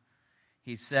 12,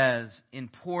 he says, in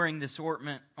pouring this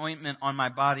ointment on my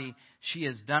body, she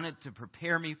has done it to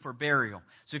prepare me for burial.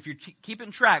 So if you're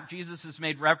keeping track, Jesus has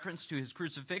made reference to his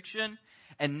crucifixion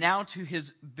and now to his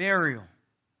burial.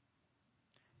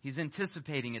 He's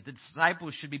anticipating it. The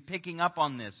disciples should be picking up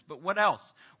on this. But what else?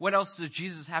 What else does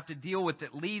Jesus have to deal with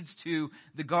that leads to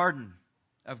the Garden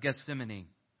of Gethsemane?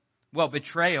 Well,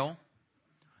 betrayal.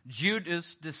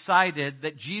 Judas decided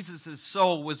that Jesus'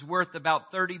 soul was worth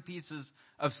about 30 pieces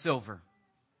of silver.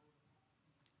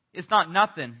 It's not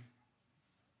nothing,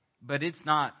 but it's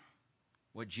not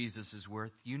what Jesus is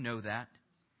worth. You know that.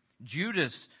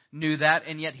 Judas knew that,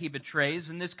 and yet he betrays.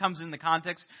 And this comes in the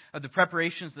context of the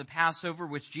preparations of the Passover,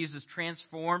 which Jesus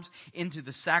transforms into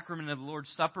the sacrament of the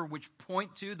Lord's Supper, which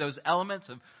point to those elements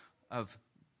of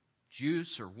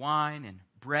juice or wine and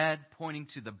bread, pointing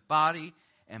to the body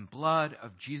and blood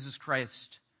of Jesus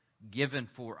Christ given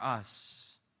for us.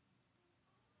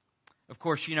 Of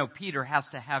course, Peter has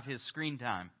to have his screen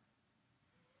time.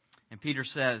 And Peter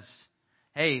says,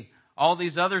 hey, all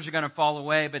these others are going to fall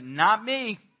away, but not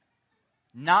me.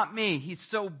 Not me. He's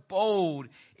so bold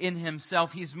in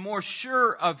himself. He's more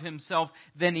sure of himself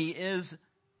than he is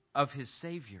of his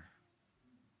Savior.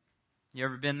 You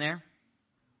ever been there?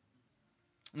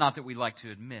 Not that we like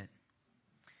to admit.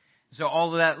 So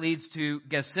all of that leads to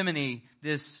Gethsemane.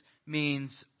 This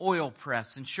means oil press.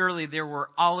 And surely there were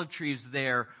olive trees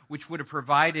there which would have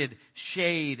provided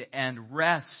shade and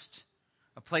rest,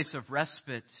 a place of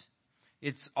respite.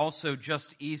 It's also just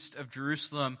east of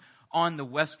Jerusalem on the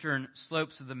western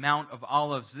slopes of the Mount of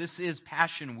Olives. This is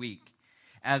Passion Week,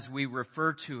 as we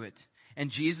refer to it.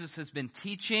 And Jesus has been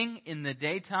teaching in the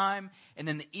daytime, and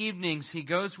in the evenings he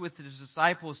goes with his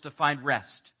disciples to find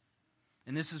rest.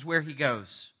 And this is where he goes.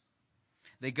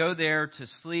 They go there to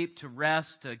sleep, to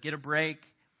rest, to get a break.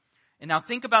 And now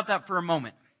think about that for a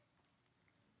moment.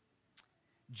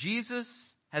 Jesus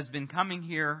has been coming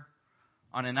here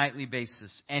on a nightly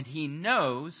basis, and he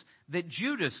knows that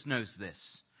Judas knows this.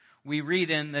 We read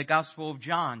in the Gospel of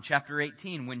John, chapter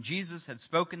 18, when Jesus had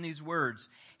spoken these words,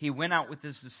 he went out with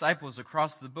his disciples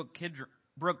across the brook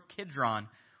Kidron,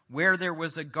 where there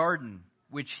was a garden,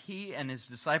 which he and his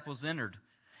disciples entered.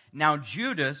 Now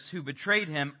Judas, who betrayed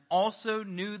him, also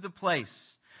knew the place,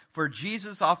 for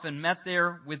Jesus often met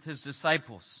there with his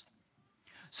disciples.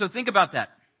 So think about that.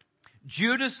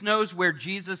 Judas knows where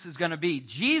Jesus is going to be.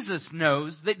 Jesus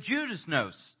knows that Judas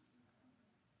knows.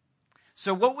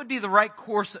 So what would be the right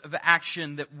course of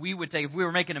action that we would take if we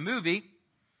were making a movie?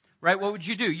 Right? What would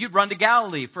you do? You'd run to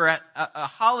Galilee for a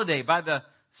holiday by the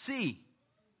sea.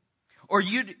 Or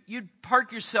you'd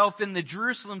park yourself in the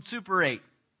Jerusalem Super 8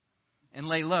 and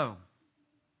lay low.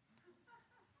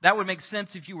 That would make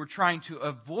sense if you were trying to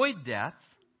avoid death,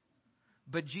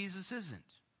 but Jesus isn't.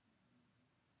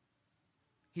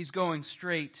 He's going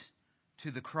straight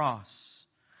to the cross.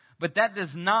 But that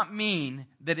does not mean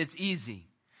that it's easy.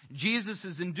 Jesus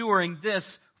is enduring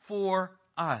this for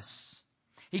us.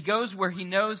 He goes where he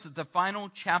knows that the final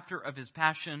chapter of his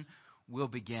passion will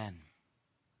begin.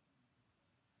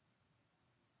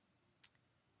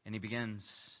 And he begins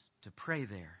to pray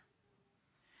there.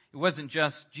 It wasn't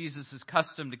just Jesus'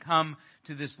 custom to come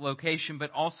to this location,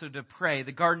 but also to pray.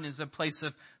 The garden is a place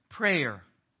of prayer.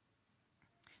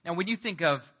 Now, when you think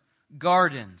of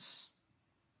gardens,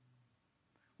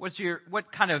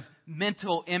 what kind of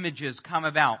mental images come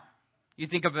about? You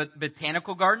think of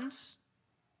botanical gardens?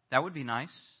 That would be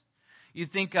nice. You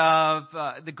think of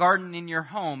the garden in your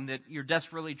home that you're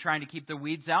desperately trying to keep the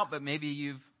weeds out, but maybe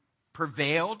you've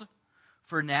prevailed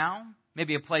for now.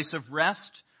 Maybe a place of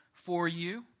rest for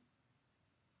you.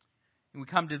 And we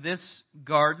come to this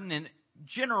garden, and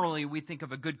generally we think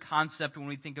of a good concept when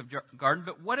we think of garden,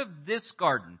 but what of this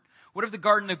garden? What of the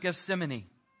Garden of Gethsemane?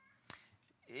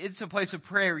 it's a place of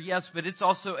prayer, yes, but it's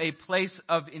also a place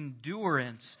of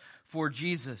endurance for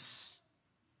Jesus,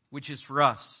 which is for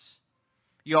us.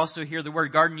 You also hear the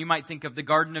word garden, you might think of the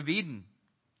Garden of Eden.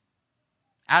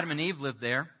 Adam and Eve lived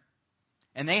there,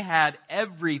 and they had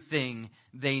everything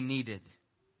they needed.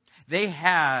 They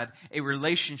had a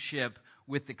relationship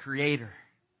with the Creator.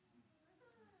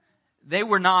 They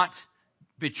were not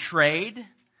betrayed.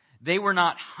 They were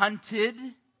not hunted.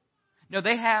 No,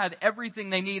 they had everything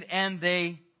they need, and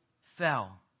they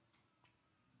fell.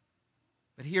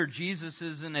 But here Jesus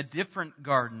is in a different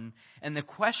garden, and the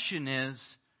question is,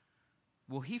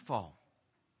 will he fall?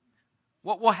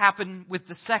 What will happen with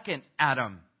the second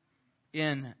Adam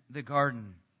in the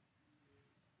garden?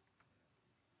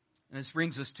 And this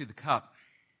brings us to the cup.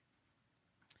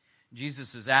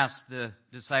 Jesus has asked the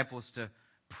disciples to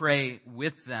pray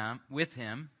with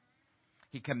him.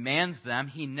 He commands them.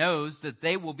 He knows that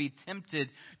they will be tempted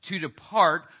to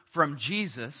depart from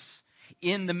Jesus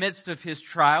in the midst of his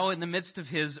trial, in the midst of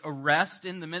his arrest,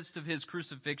 in the midst of his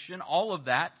crucifixion, all of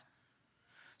that.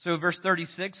 So verse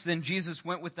 36, then Jesus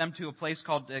went with them to a place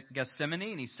called Gethsemane,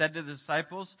 and he said to the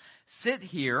disciples, sit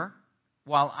here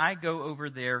while I go over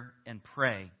there and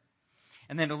pray.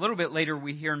 And then a little bit later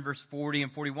we hear in verse 40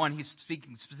 and 41, he's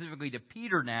speaking specifically to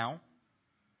Peter now,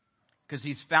 because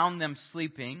he's found them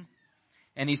sleeping.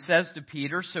 And he says to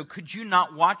Peter, so could you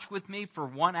not watch with me for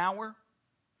 1 hour?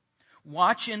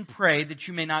 Watch and pray that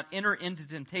you may not enter into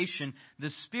temptation. The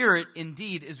spirit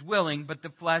indeed is willing, but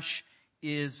the flesh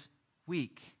is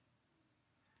weak.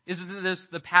 Isn't this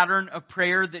the pattern of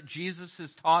prayer that Jesus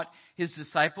has taught his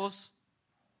disciples?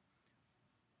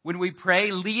 When we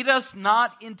pray, lead us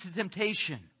not into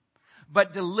temptation,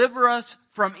 but deliver us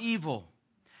from evil.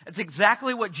 That's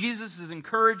exactly what Jesus is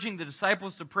encouraging the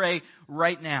disciples to pray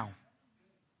right now.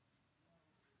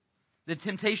 The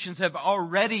temptations have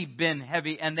already been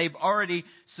heavy, and they've already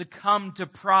succumbed to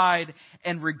pride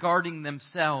and regarding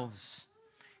themselves.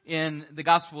 In the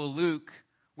Gospel of Luke,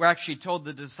 we're actually told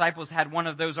the disciples had one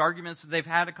of those arguments that they've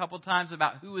had a couple times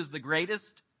about who is the greatest.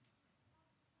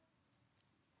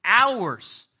 Hours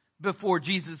before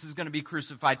Jesus is going to be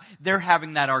crucified, they're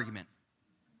having that argument.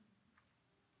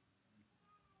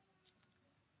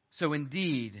 So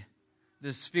indeed,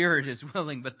 the spirit is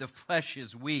willing, but the flesh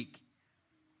is weak.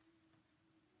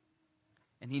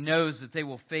 And he knows that they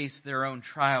will face their own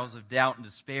trials of doubt and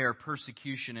despair,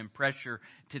 persecution and pressure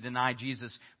to deny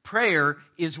Jesus. Prayer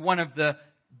is one of the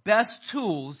best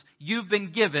tools you've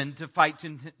been given to fight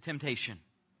temptation.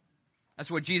 That's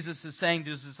what Jesus is saying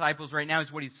to his disciples right now.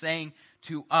 Is what he's saying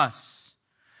to us.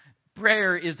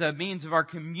 Prayer is a means of our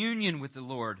communion with the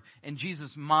Lord, and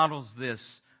Jesus models this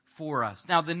for us.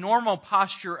 Now, the normal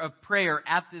posture of prayer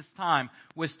at this time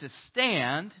was to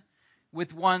stand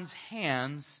with one's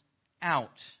hands out.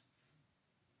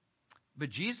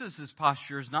 But Jesus'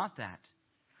 posture is not that.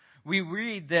 We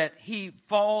read that he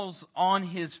falls on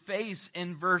his face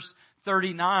in verse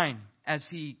 39 as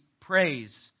he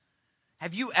prays.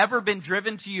 Have you ever been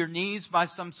driven to your knees by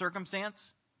some circumstance?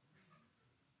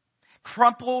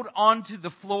 Crumpled onto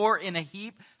the floor in a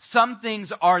heap? Some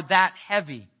things are that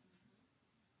heavy.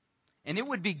 And it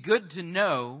would be good to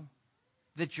know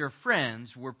that your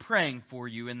friends were praying for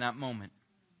you in that moment.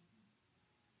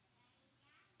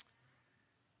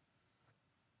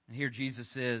 And here Jesus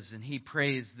is, and he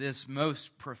prays this most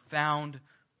profound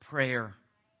prayer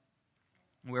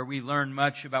where we learn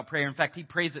much about prayer. In fact, he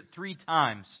prays it 3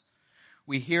 times.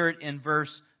 We hear it in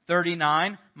verse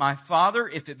 39. My Father,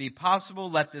 if it be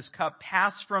possible, let this cup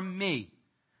pass from me.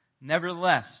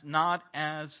 Nevertheless, not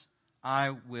as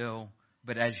I will,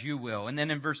 but as you will. And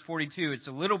then in verse 42, it's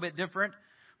a little bit different,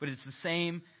 but it's the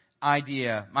same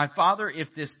idea. My Father, if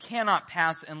this cannot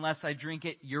pass unless I drink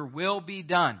it, your will be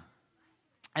done.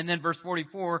 And then verse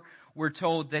 44, we're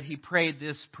told that he prayed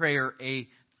this prayer a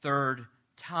 3rd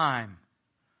time.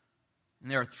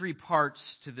 And there are 3 parts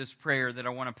to this prayer that I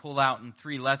want to pull out in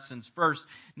 3 lessons. First,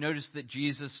 notice that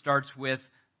Jesus starts with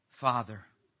Father.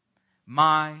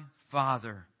 My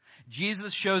Father.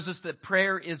 Jesus shows us that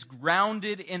prayer is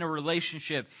grounded in a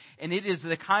relationship. And it is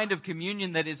the kind of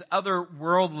communion that is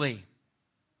otherworldly.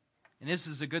 And this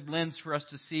is a good lens for us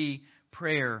to see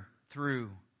prayer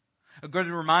through. A good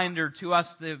reminder to us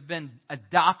that have been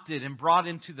adopted and brought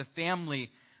into the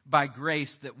family by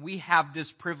grace, that we have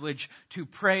this privilege to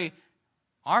pray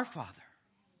our Father.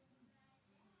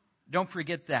 Don't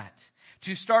forget that.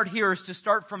 To start here is to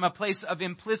start from a place of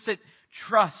implicit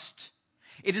trust.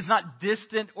 It is not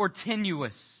distant or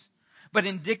tenuous, but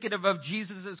indicative of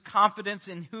Jesus' confidence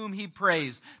in whom he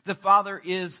prays. The Father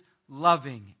is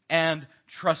loving and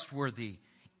trustworthy.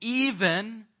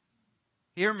 Even,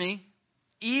 hear me,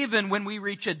 even when we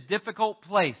reach a difficult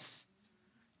place,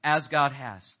 as God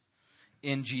has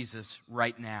in Jesus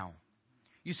right now.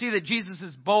 You see that Jesus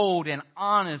is bold and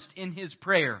honest in His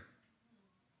prayer.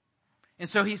 And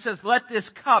so He says, let this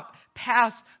cup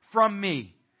pass from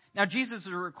me. Now, Jesus'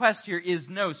 request here is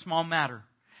no small matter.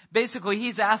 Basically,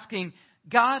 He's asking,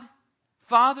 God,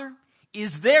 Father,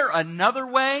 is there another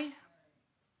way?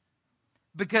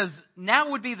 Because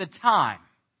now would be the time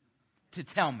to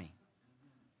tell me.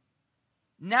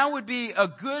 Now would be a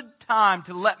good time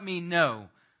to let me know.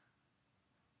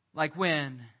 Like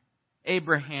when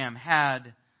Abraham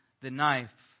had the knife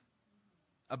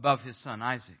above his son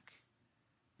Isaac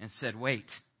and said, wait,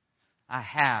 I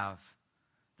have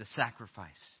the sacrifice.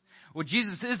 Well,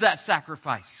 Jesus is that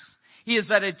sacrifice. He is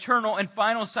that eternal and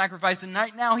final sacrifice. And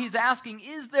right now He's asking,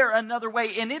 is there another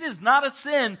way? And it is not a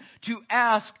sin to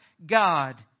ask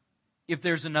God if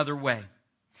there's another way.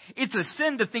 It's a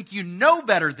sin to think you know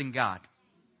better than God.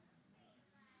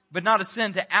 But not a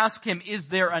sin to ask Him, is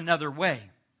there another way?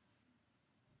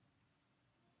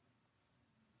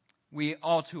 We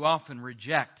all too often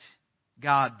reject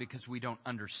God because we don't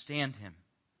understand Him.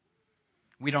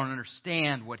 We don't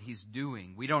understand what He's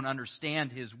doing. We don't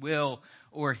understand His will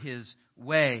or His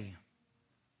way.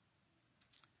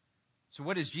 So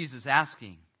what is Jesus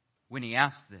asking when He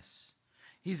asks this?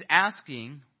 He's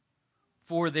asking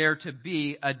for there to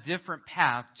be a different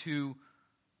path to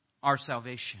our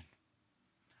salvation.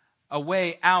 A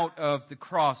way out of the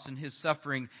cross and His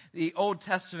suffering. The Old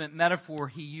Testament metaphor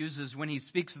He uses when He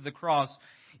speaks of the cross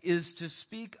is to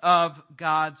speak of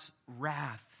God's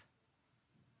wrath.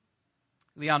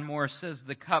 Leon Morris says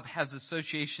the cup has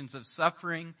associations of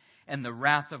suffering and the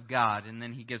wrath of God. And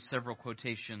then he gives several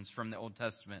quotations from the Old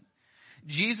Testament.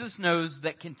 Jesus knows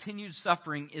that continued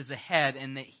suffering is ahead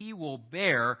and that He will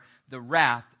bear the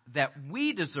wrath that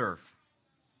we deserve.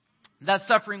 That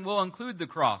suffering will include the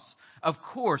cross, of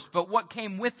course, but what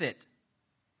came with it?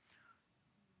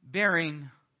 Bearing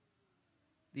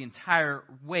the entire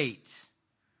weight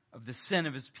of the sin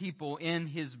of His people in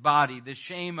His body, the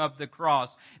shame of the cross,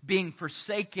 being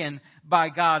forsaken by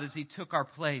God as He took our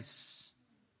place.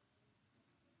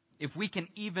 If we can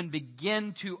even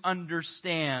begin to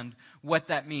understand what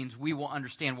that means, we will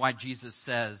understand why Jesus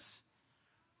says,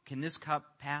 can this cup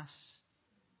pass?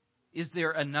 Is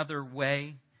there another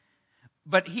way?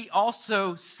 But He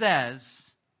also says,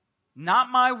 not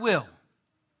my will,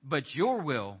 but your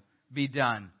will be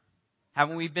done.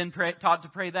 Haven't we been taught to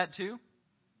pray that too?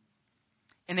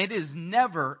 And it is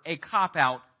never a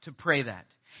cop-out to pray that.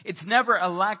 It's never a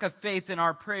lack of faith in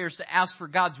our prayers to ask for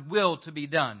God's will to be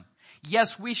done.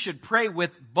 Yes, we should pray with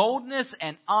boldness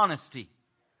and honesty.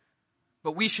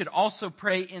 But we should also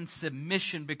pray in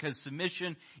submission, because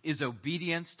submission is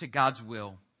obedience to God's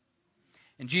will.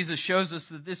 And Jesus shows us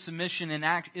that this submission in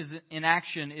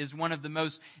action is one of the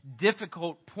most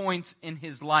difficult points in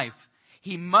His life.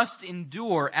 He must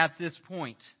endure at this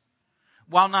point.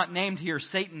 While not named here,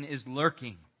 Satan is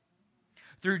lurking.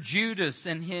 Through Judas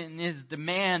and his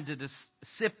demand to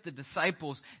sift the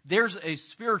disciples, there's a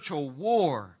spiritual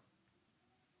war.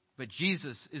 But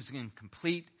Jesus is in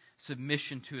complete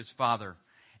submission to His Father.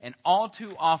 And all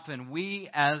too often, we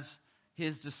as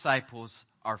His disciples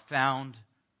are found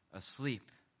asleep.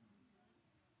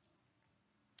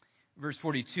 Verse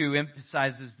 42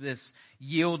 emphasizes this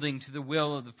yielding to the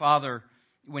will of the Father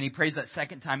when He prays that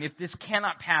second time. If this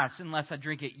cannot pass unless I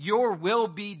drink it, your will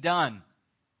be done.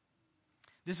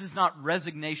 This is not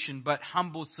resignation, but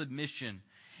humble submission.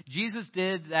 Jesus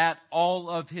did that all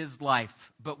of His life,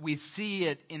 but we see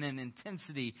it in an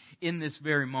intensity in this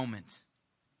very moment.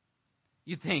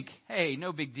 You think, hey,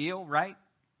 no big deal, right?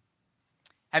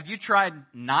 Have you tried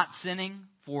not sinning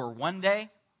for one day?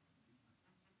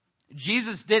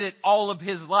 Jesus did it all of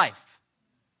His life.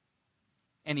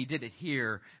 And He did it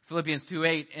here. Philippians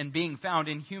 2:8, and being found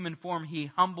in human form,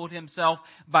 He humbled Himself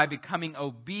by becoming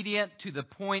obedient to the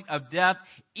point of death,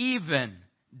 even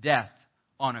death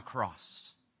on a cross.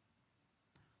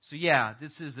 So yeah,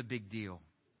 this is a big deal.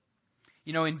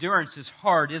 You know, endurance is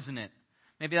hard, isn't it?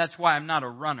 Maybe that's why I'm not a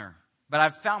runner. But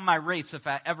I've found my race if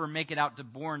I ever make it out to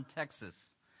Bourne, Texas.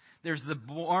 There's the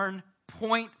Bourne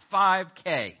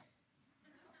 0.5K.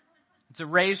 It's a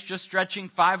race just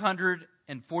stretching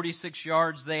 546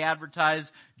 yards. They advertise,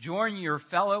 join your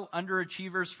fellow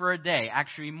underachievers for a day.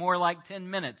 Actually, more like 10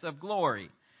 minutes of glory,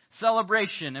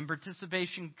 celebration, and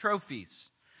participation trophies.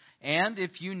 And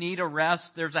if you need a rest,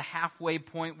 there's a halfway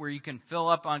point where you can fill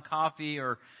up on coffee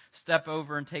or step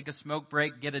over and take a smoke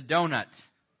break, get a donut.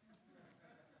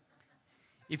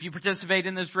 If you participate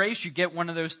in this race, you get one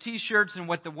of those T-shirts and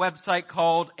what the website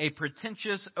called a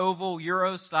pretentious oval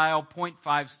Euro-style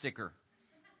 0.5 sticker.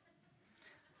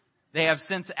 They have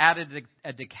since added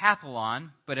a decathlon,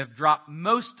 but have dropped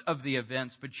most of the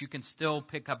events, but you can still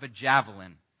pick up a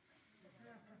javelin.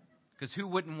 Because who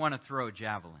wouldn't want to throw a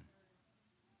javelin?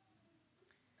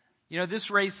 You know,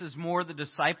 this race is more the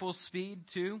disciples' speed,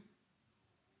 too.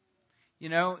 You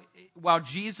know, while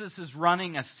Jesus is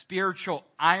running a spiritual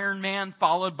Ironman,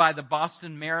 followed by the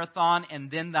Boston Marathon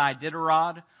and then the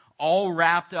Iditarod, all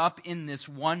wrapped up in this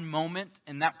one moment,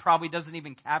 and that probably doesn't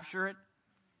even capture it.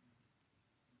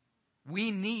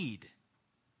 We need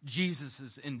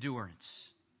Jesus' endurance.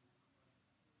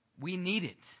 We need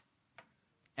it.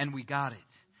 And we got it.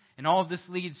 And all of this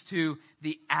leads to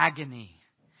the agony.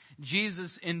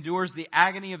 Jesus endures the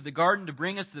agony of the garden to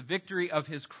bring us the victory of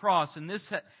His cross. And this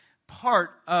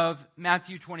part of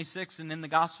Matthew 26 and in the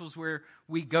Gospels where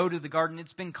we go to the garden,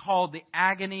 it's been called the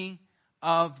agony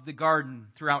of the garden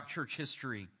throughout church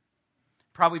history.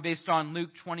 Probably based on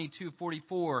Luke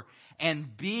 22:44.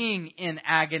 And being in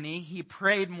agony, He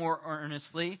prayed more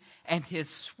earnestly, and His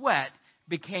sweat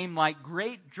became like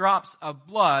great drops of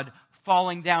blood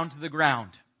falling down to the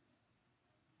ground.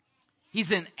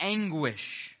 He's in anguish.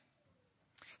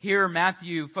 Here,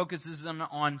 Matthew focuses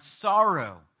on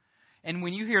sorrow. And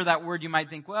when you hear that word, you might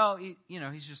think, well,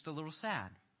 he's just a little sad.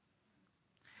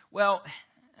 Well,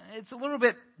 it's a little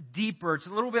bit deeper. It's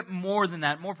a little bit more than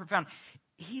that, more profound.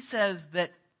 He says that,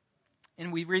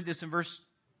 and we read this in verse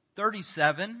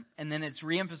 37, and then it's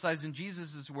reemphasized in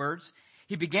Jesus' words,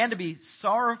 He began to be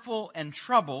sorrowful and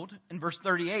troubled. In verse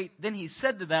 38, then He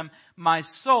said to them, my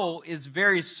soul is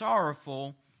very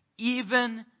sorrowful,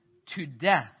 even to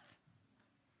death.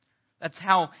 That's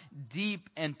how deep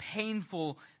and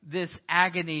painful this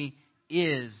agony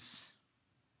is.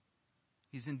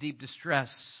 He's in deep distress.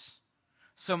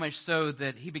 So much so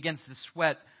that He begins to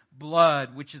sweat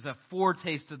blood, which is a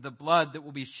foretaste of the blood that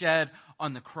will be shed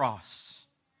on the cross.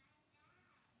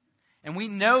 And we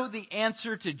know the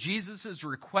answer to Jesus'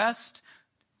 request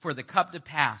for the cup to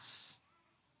pass.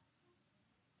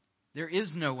 There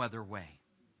is no other way.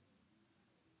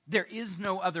 There is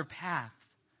no other path.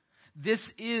 This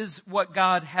is what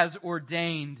God has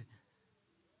ordained.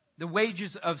 The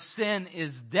wages of sin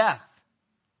is death.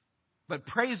 But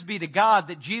praise be to God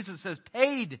that Jesus has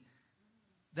paid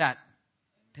that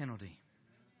penalty.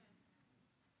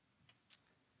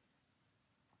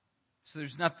 So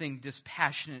there's nothing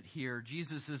dispassionate here.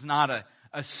 Jesus is not a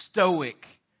stoic.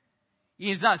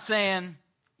 He's not saying,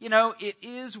 it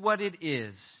is what it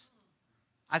is.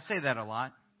 I say that a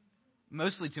lot,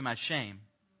 mostly to my shame,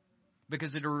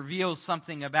 because it reveals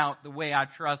something about the way I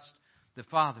trust the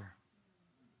Father.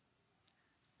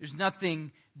 There's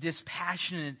nothing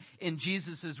dispassionate in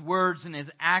Jesus' words and His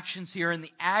actions here and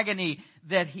the agony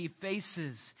that He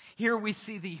faces. Here we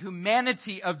see the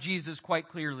humanity of Jesus quite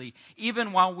clearly,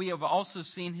 even while we have also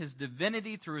seen His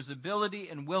divinity through His ability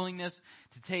and willingness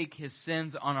to take His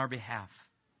sins on our behalf.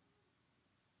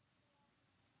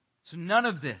 So none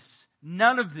of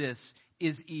this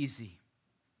is easy.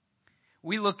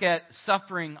 We look at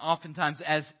suffering oftentimes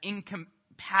as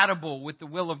incompatible with the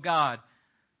will of God.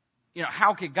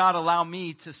 How could God allow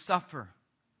me to suffer?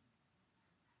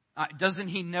 Doesn't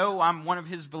He know I'm one of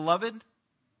His beloved?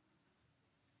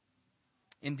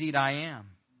 Indeed, I am.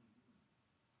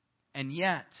 And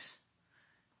yet,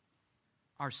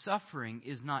 our suffering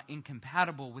is not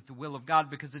incompatible with the will of God,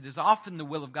 because it is often the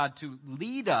will of God to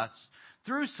lead us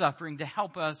through suffering to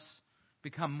help us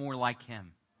become more like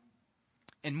Him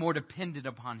and more dependent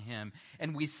upon Him.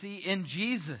 And we see in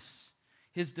Jesus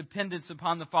His dependence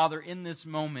upon the Father in this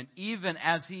moment, even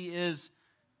as He is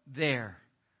there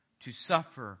to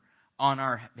suffer on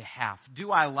our behalf.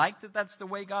 Do I like that that's the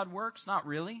way God works? Not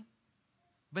really.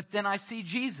 But then I see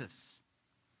Jesus,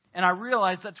 and I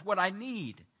realize that's what I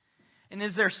need. And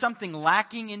is there something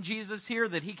lacking in Jesus here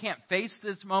that He can't face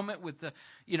this moment with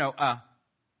a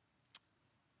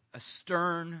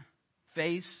stern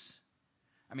face?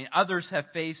 I mean, others have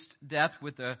faced death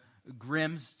with a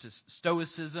grim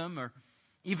stoicism or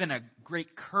even a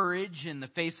great courage in the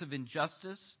face of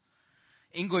injustice.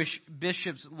 English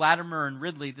bishops Latimer and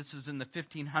Ridley, this is in the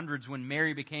 1500s when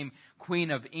Mary became Queen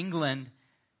of England.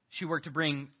 She worked to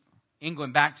bring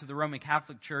England back to the Roman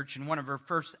Catholic Church, and one of her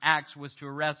first acts was to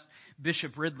arrest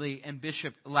Bishop Ridley and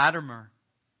Bishop Latimer,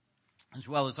 as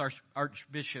well as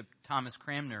Archbishop Thomas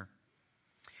Cranmer.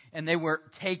 And they were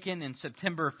taken in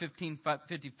September of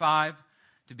 1555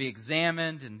 to be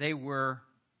examined, and they were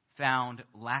found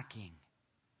lacking.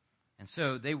 And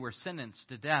so they were sentenced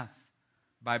to death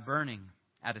by burning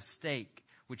at a stake,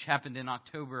 which happened in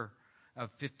October of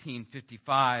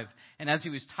 1555. And as he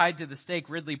was tied to the stake,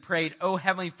 Ridley prayed, "O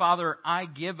Heavenly Father, I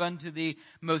give unto Thee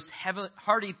most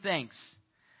hearty thanks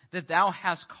that thou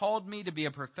hast called me to be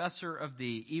a professor of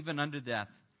thee, even unto death.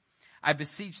 I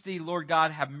beseech thee, Lord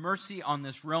God, have mercy on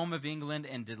this realm of England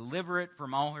and deliver it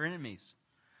from all her enemies.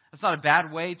 That's not a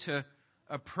bad way to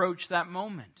approach that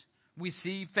moment. We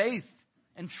see faith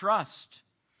and trust.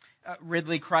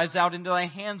 Ridley cries out, into thy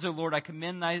hands, O Lord, I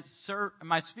commend my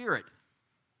spirit.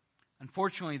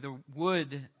 Unfortunately, the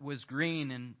wood was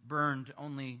green and burned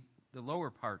only the lower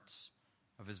parts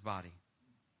of his body.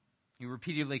 He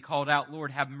repeatedly called out,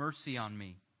 Lord, have mercy on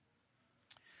me.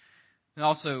 And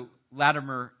also,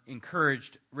 Latimer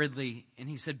encouraged Ridley, and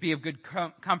he said, be of good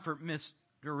comfort, Mr.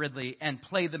 Ridley, and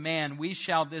play the man. We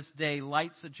shall this day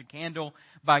light such a candle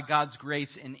by God's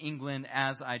grace in England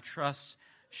as I trust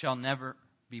shall never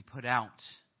be put out.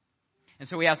 And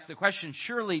so we ask the question,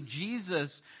 surely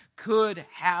Jesus could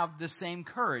have the same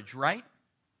courage, right?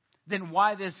 Then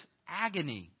why this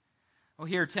agony? Well,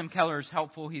 here Tim Keller is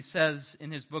helpful. He says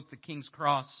in his book, The King's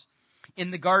Cross, in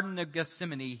the Garden of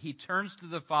Gethsemane, he turns to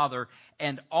the Father,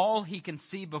 and all he can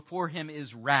see before him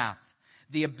is wrath,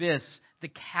 the abyss,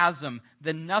 the chasm,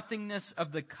 the nothingness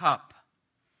of the cup.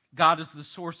 God is the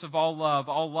source of all love,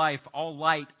 all life, all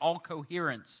light, all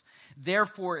coherence.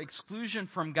 Therefore, exclusion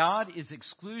from God is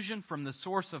exclusion from the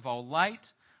source of all light,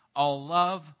 all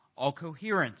love, all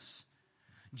coherence.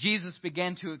 Jesus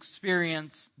began to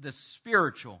experience the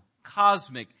spiritual,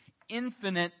 cosmic,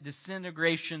 infinite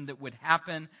disintegration that would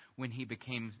happen when he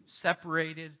became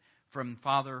separated from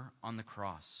Father on the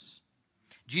cross.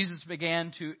 Jesus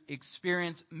began to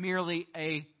experience merely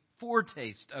a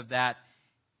foretaste of that,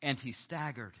 and he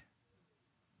staggered.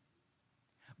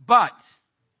 But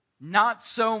not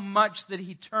so much that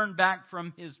he turned back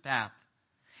from his path.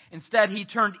 Instead, he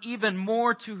turned even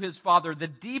more to his Father. The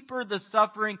deeper the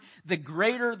suffering, the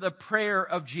greater the prayer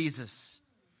of Jesus.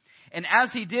 And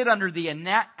as he did under the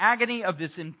agony of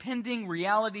this impending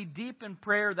reality, deep in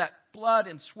prayer, that blood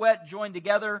and sweat joined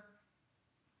together,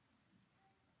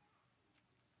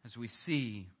 as we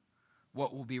see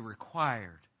what will be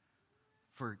required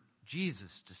for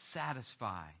Jesus to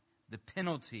satisfy the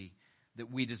penalty that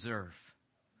we deserve.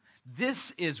 This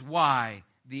is why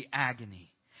the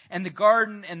agony. And the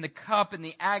garden and the cup and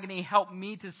the agony help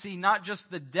me to see not just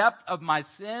the depth of my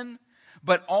sin,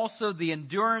 but also the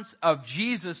endurance of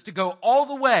Jesus to go all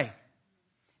the way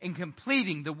in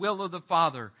completing the will of the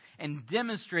Father and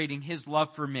demonstrating His love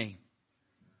for me.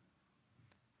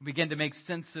 We begin to make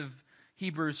sense of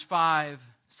Hebrews 5,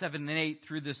 7, and 8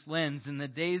 through this lens. In the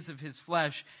days of His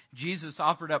flesh, Jesus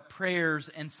offered up prayers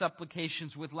and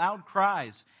supplications with loud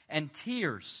cries and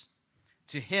tears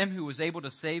to Him who was able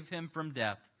to save Him from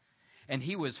death. And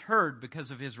He was heard because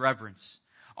of His reverence.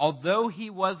 Although He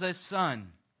was a son,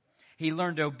 He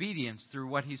learned obedience through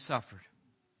what He suffered.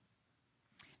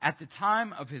 At the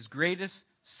time of His greatest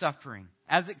suffering,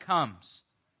 as it comes,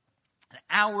 an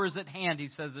hour is at hand, He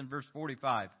says in verse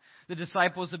 45. The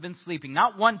disciples have been sleeping.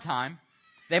 Not one time.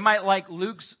 They might like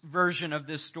Luke's version of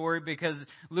this story because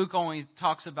Luke only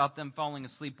talks about them falling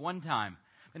asleep one time.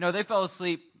 But no, they fell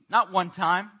asleep not one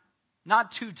time,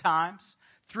 not 2 times,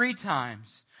 3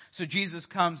 times. So Jesus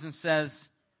comes and says,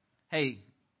 hey,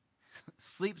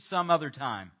 sleep some other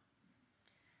time.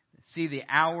 See, the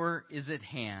hour is at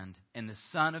hand, and the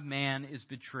Son of Man is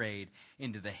betrayed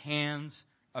into the hands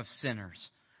of sinners.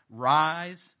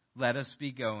 Rise, let us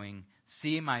be going.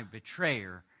 See, my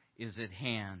betrayer is at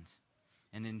hand.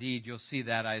 And indeed, you'll see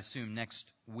that, I assume, next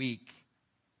week.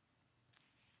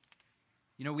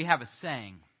 You know, we have a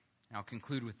saying, and I'll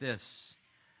conclude with this.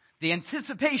 The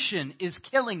anticipation is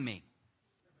killing me.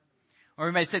 Or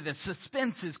we may say the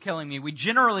suspense is killing me. We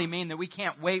generally mean that we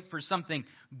can't wait for something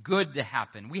good to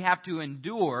happen. We have to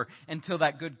endure until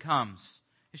that good comes.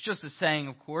 It's just a saying,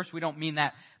 of course. We don't mean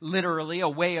that literally, a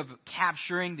way of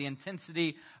capturing the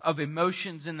intensity of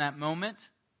emotions in that moment.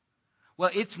 Well,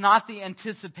 it's not the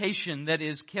anticipation that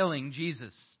is killing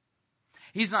Jesus.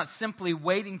 He's not simply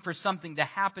waiting for something to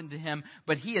happen to Him,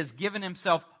 but He has given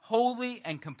Himself wholly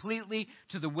and completely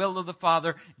to the will of the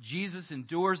Father. Jesus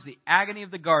endures the agony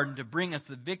of the garden to bring us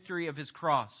the victory of His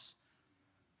cross.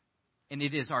 And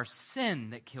it is our sin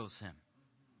that kills Him,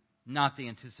 not the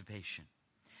anticipation.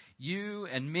 You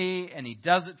and me, and He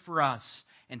does it for us.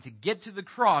 And to get to the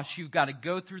cross, you've got to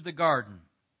go through the garden.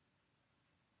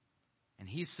 And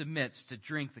He submits to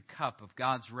drink the cup of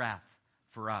God's wrath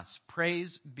for us.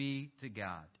 Praise be to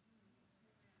God.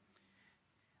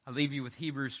 I leave you with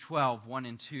Hebrews 12, 1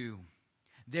 and 2.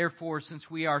 Therefore, since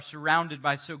we are surrounded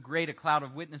by so great a cloud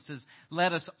of witnesses,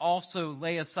 let us also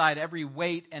lay aside every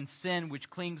weight and sin which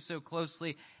clings so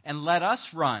closely, and let us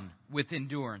run with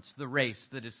endurance the race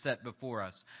that is set before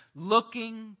us,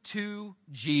 looking to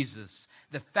Jesus,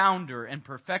 the founder and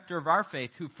perfecter of our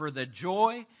faith, who for the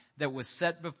joy that was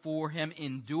set before him,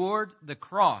 endured the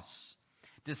cross,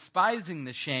 despising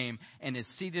the shame, and is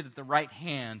seated at the right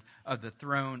hand of the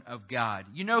throne of God.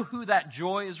 You know who that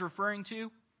joy is referring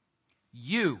to?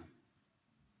 You.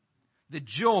 The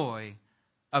joy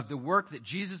of the work that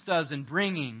Jesus does in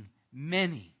bringing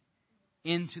many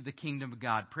into the kingdom of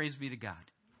God. Praise be to God.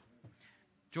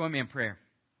 Join me in prayer.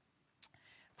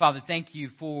 Father, thank you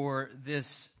for this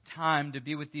time to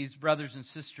be with these brothers and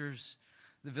sisters,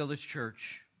 the Village Church.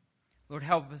 Lord,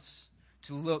 help us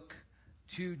to look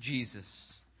to Jesus,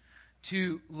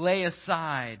 to lay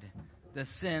aside the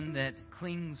sin that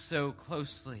clings so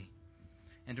closely,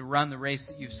 and to run the race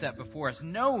that you've set before us,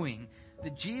 knowing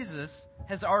that Jesus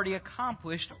has already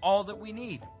accomplished all that we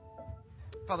need.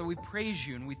 Father, we praise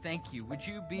you and we thank you. Would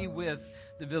you be with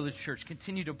the Village Church?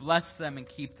 Continue to bless them and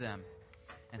keep them,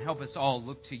 and help us all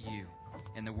look to you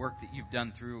and the work that you've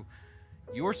done through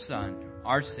your Son,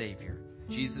 our Savior,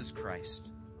 Jesus Christ.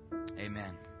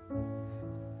 Amen.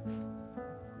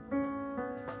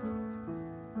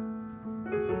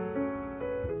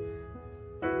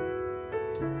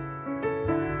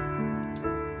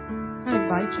 I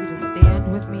invite you to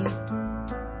stand with me.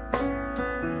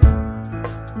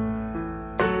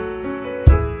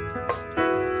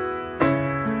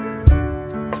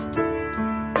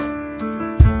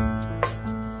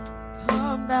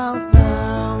 Come thou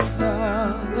fount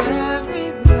of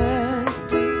every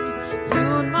blessing,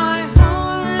 tune my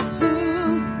heart to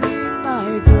sing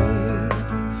thy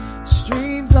grace.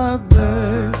 Streams of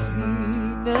mercy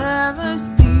never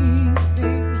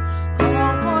ceasing,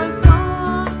 call for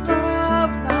songs of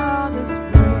loudest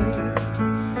praise.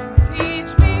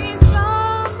 Teach me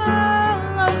some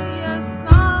melodious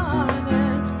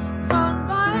sonnet, sung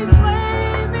by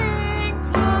flaming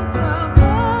tongues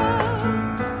above.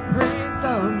 Praise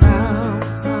the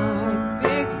mountain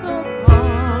fixed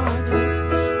upon it,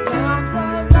 sounds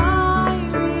of thy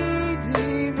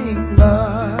redeeming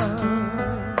love.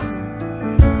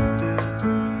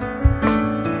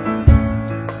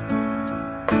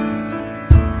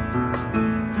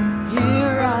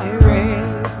 Here I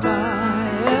raise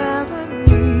my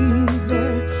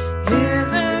Ebenezer,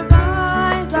 hither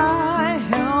by thy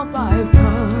help I've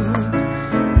come,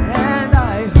 and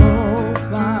I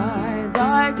hope by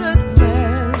thy good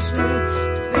pleasure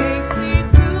safely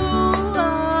to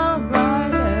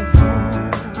arrive at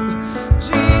home.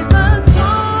 Jesus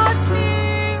sought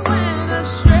me when a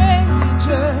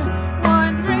stranger,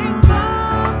 wandering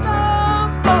down the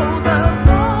fold of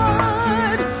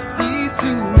blood, He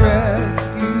to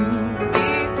rescue me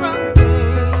from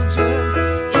danger,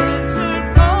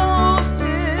 interposed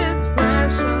His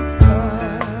precious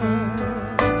blood.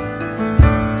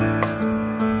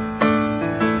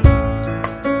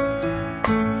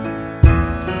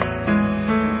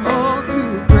 Oh, to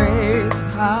grace,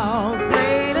 how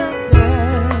great a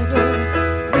debtor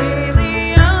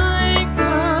daily I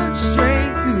constrain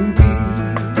to be.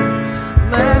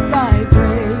 Let thy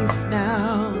grace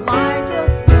now, like a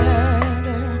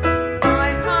fetter,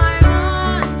 bind my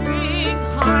wandering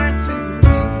heart to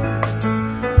thee.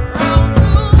 Prone to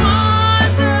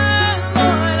wander,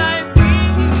 Lord, I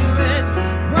feel it.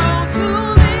 Prone to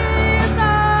leave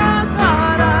the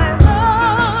God I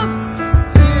love.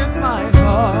 Here's my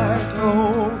heart,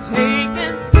 oh, take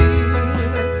and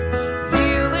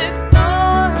seal it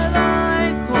for thy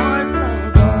courts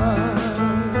above.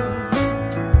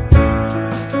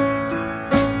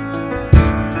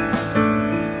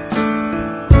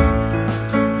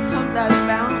 Come thy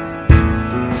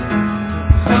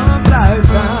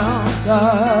fount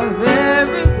of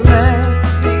every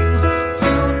blessing,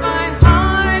 tune my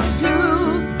heart to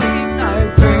sing thy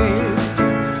praise.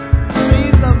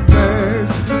 Streams of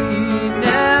mercy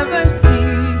never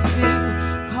ceasing,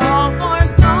 call for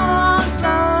songs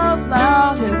of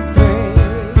loudest praise.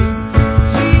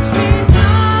 Teach me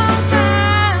some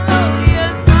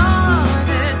melodious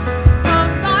sonnet,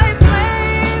 sung by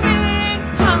flaming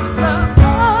tongues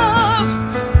above.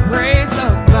 Praise the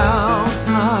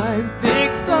mountain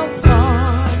fixed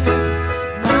upon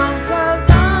it, mount of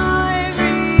thy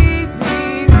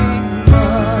redeeming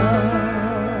love.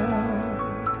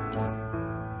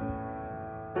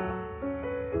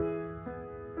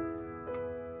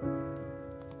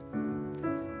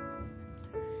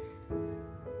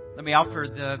 Let me offer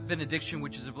the benediction,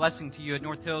 which is a blessing to you at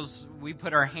North Hills. We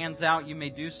put our hands out. You may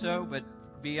do so, but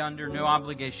be under no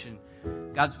obligation.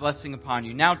 God's blessing upon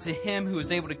you. Now to Him who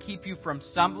is able to keep you from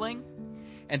stumbling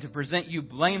and to present you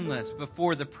blameless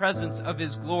before the presence of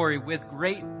His glory with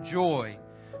great joy,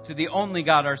 to the only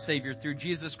God our Savior, through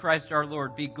Jesus Christ our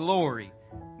Lord, be glory,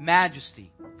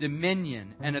 majesty,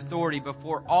 dominion, and authority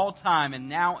before all time and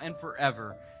now and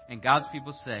forever. And God's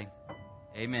people say,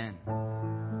 Amen.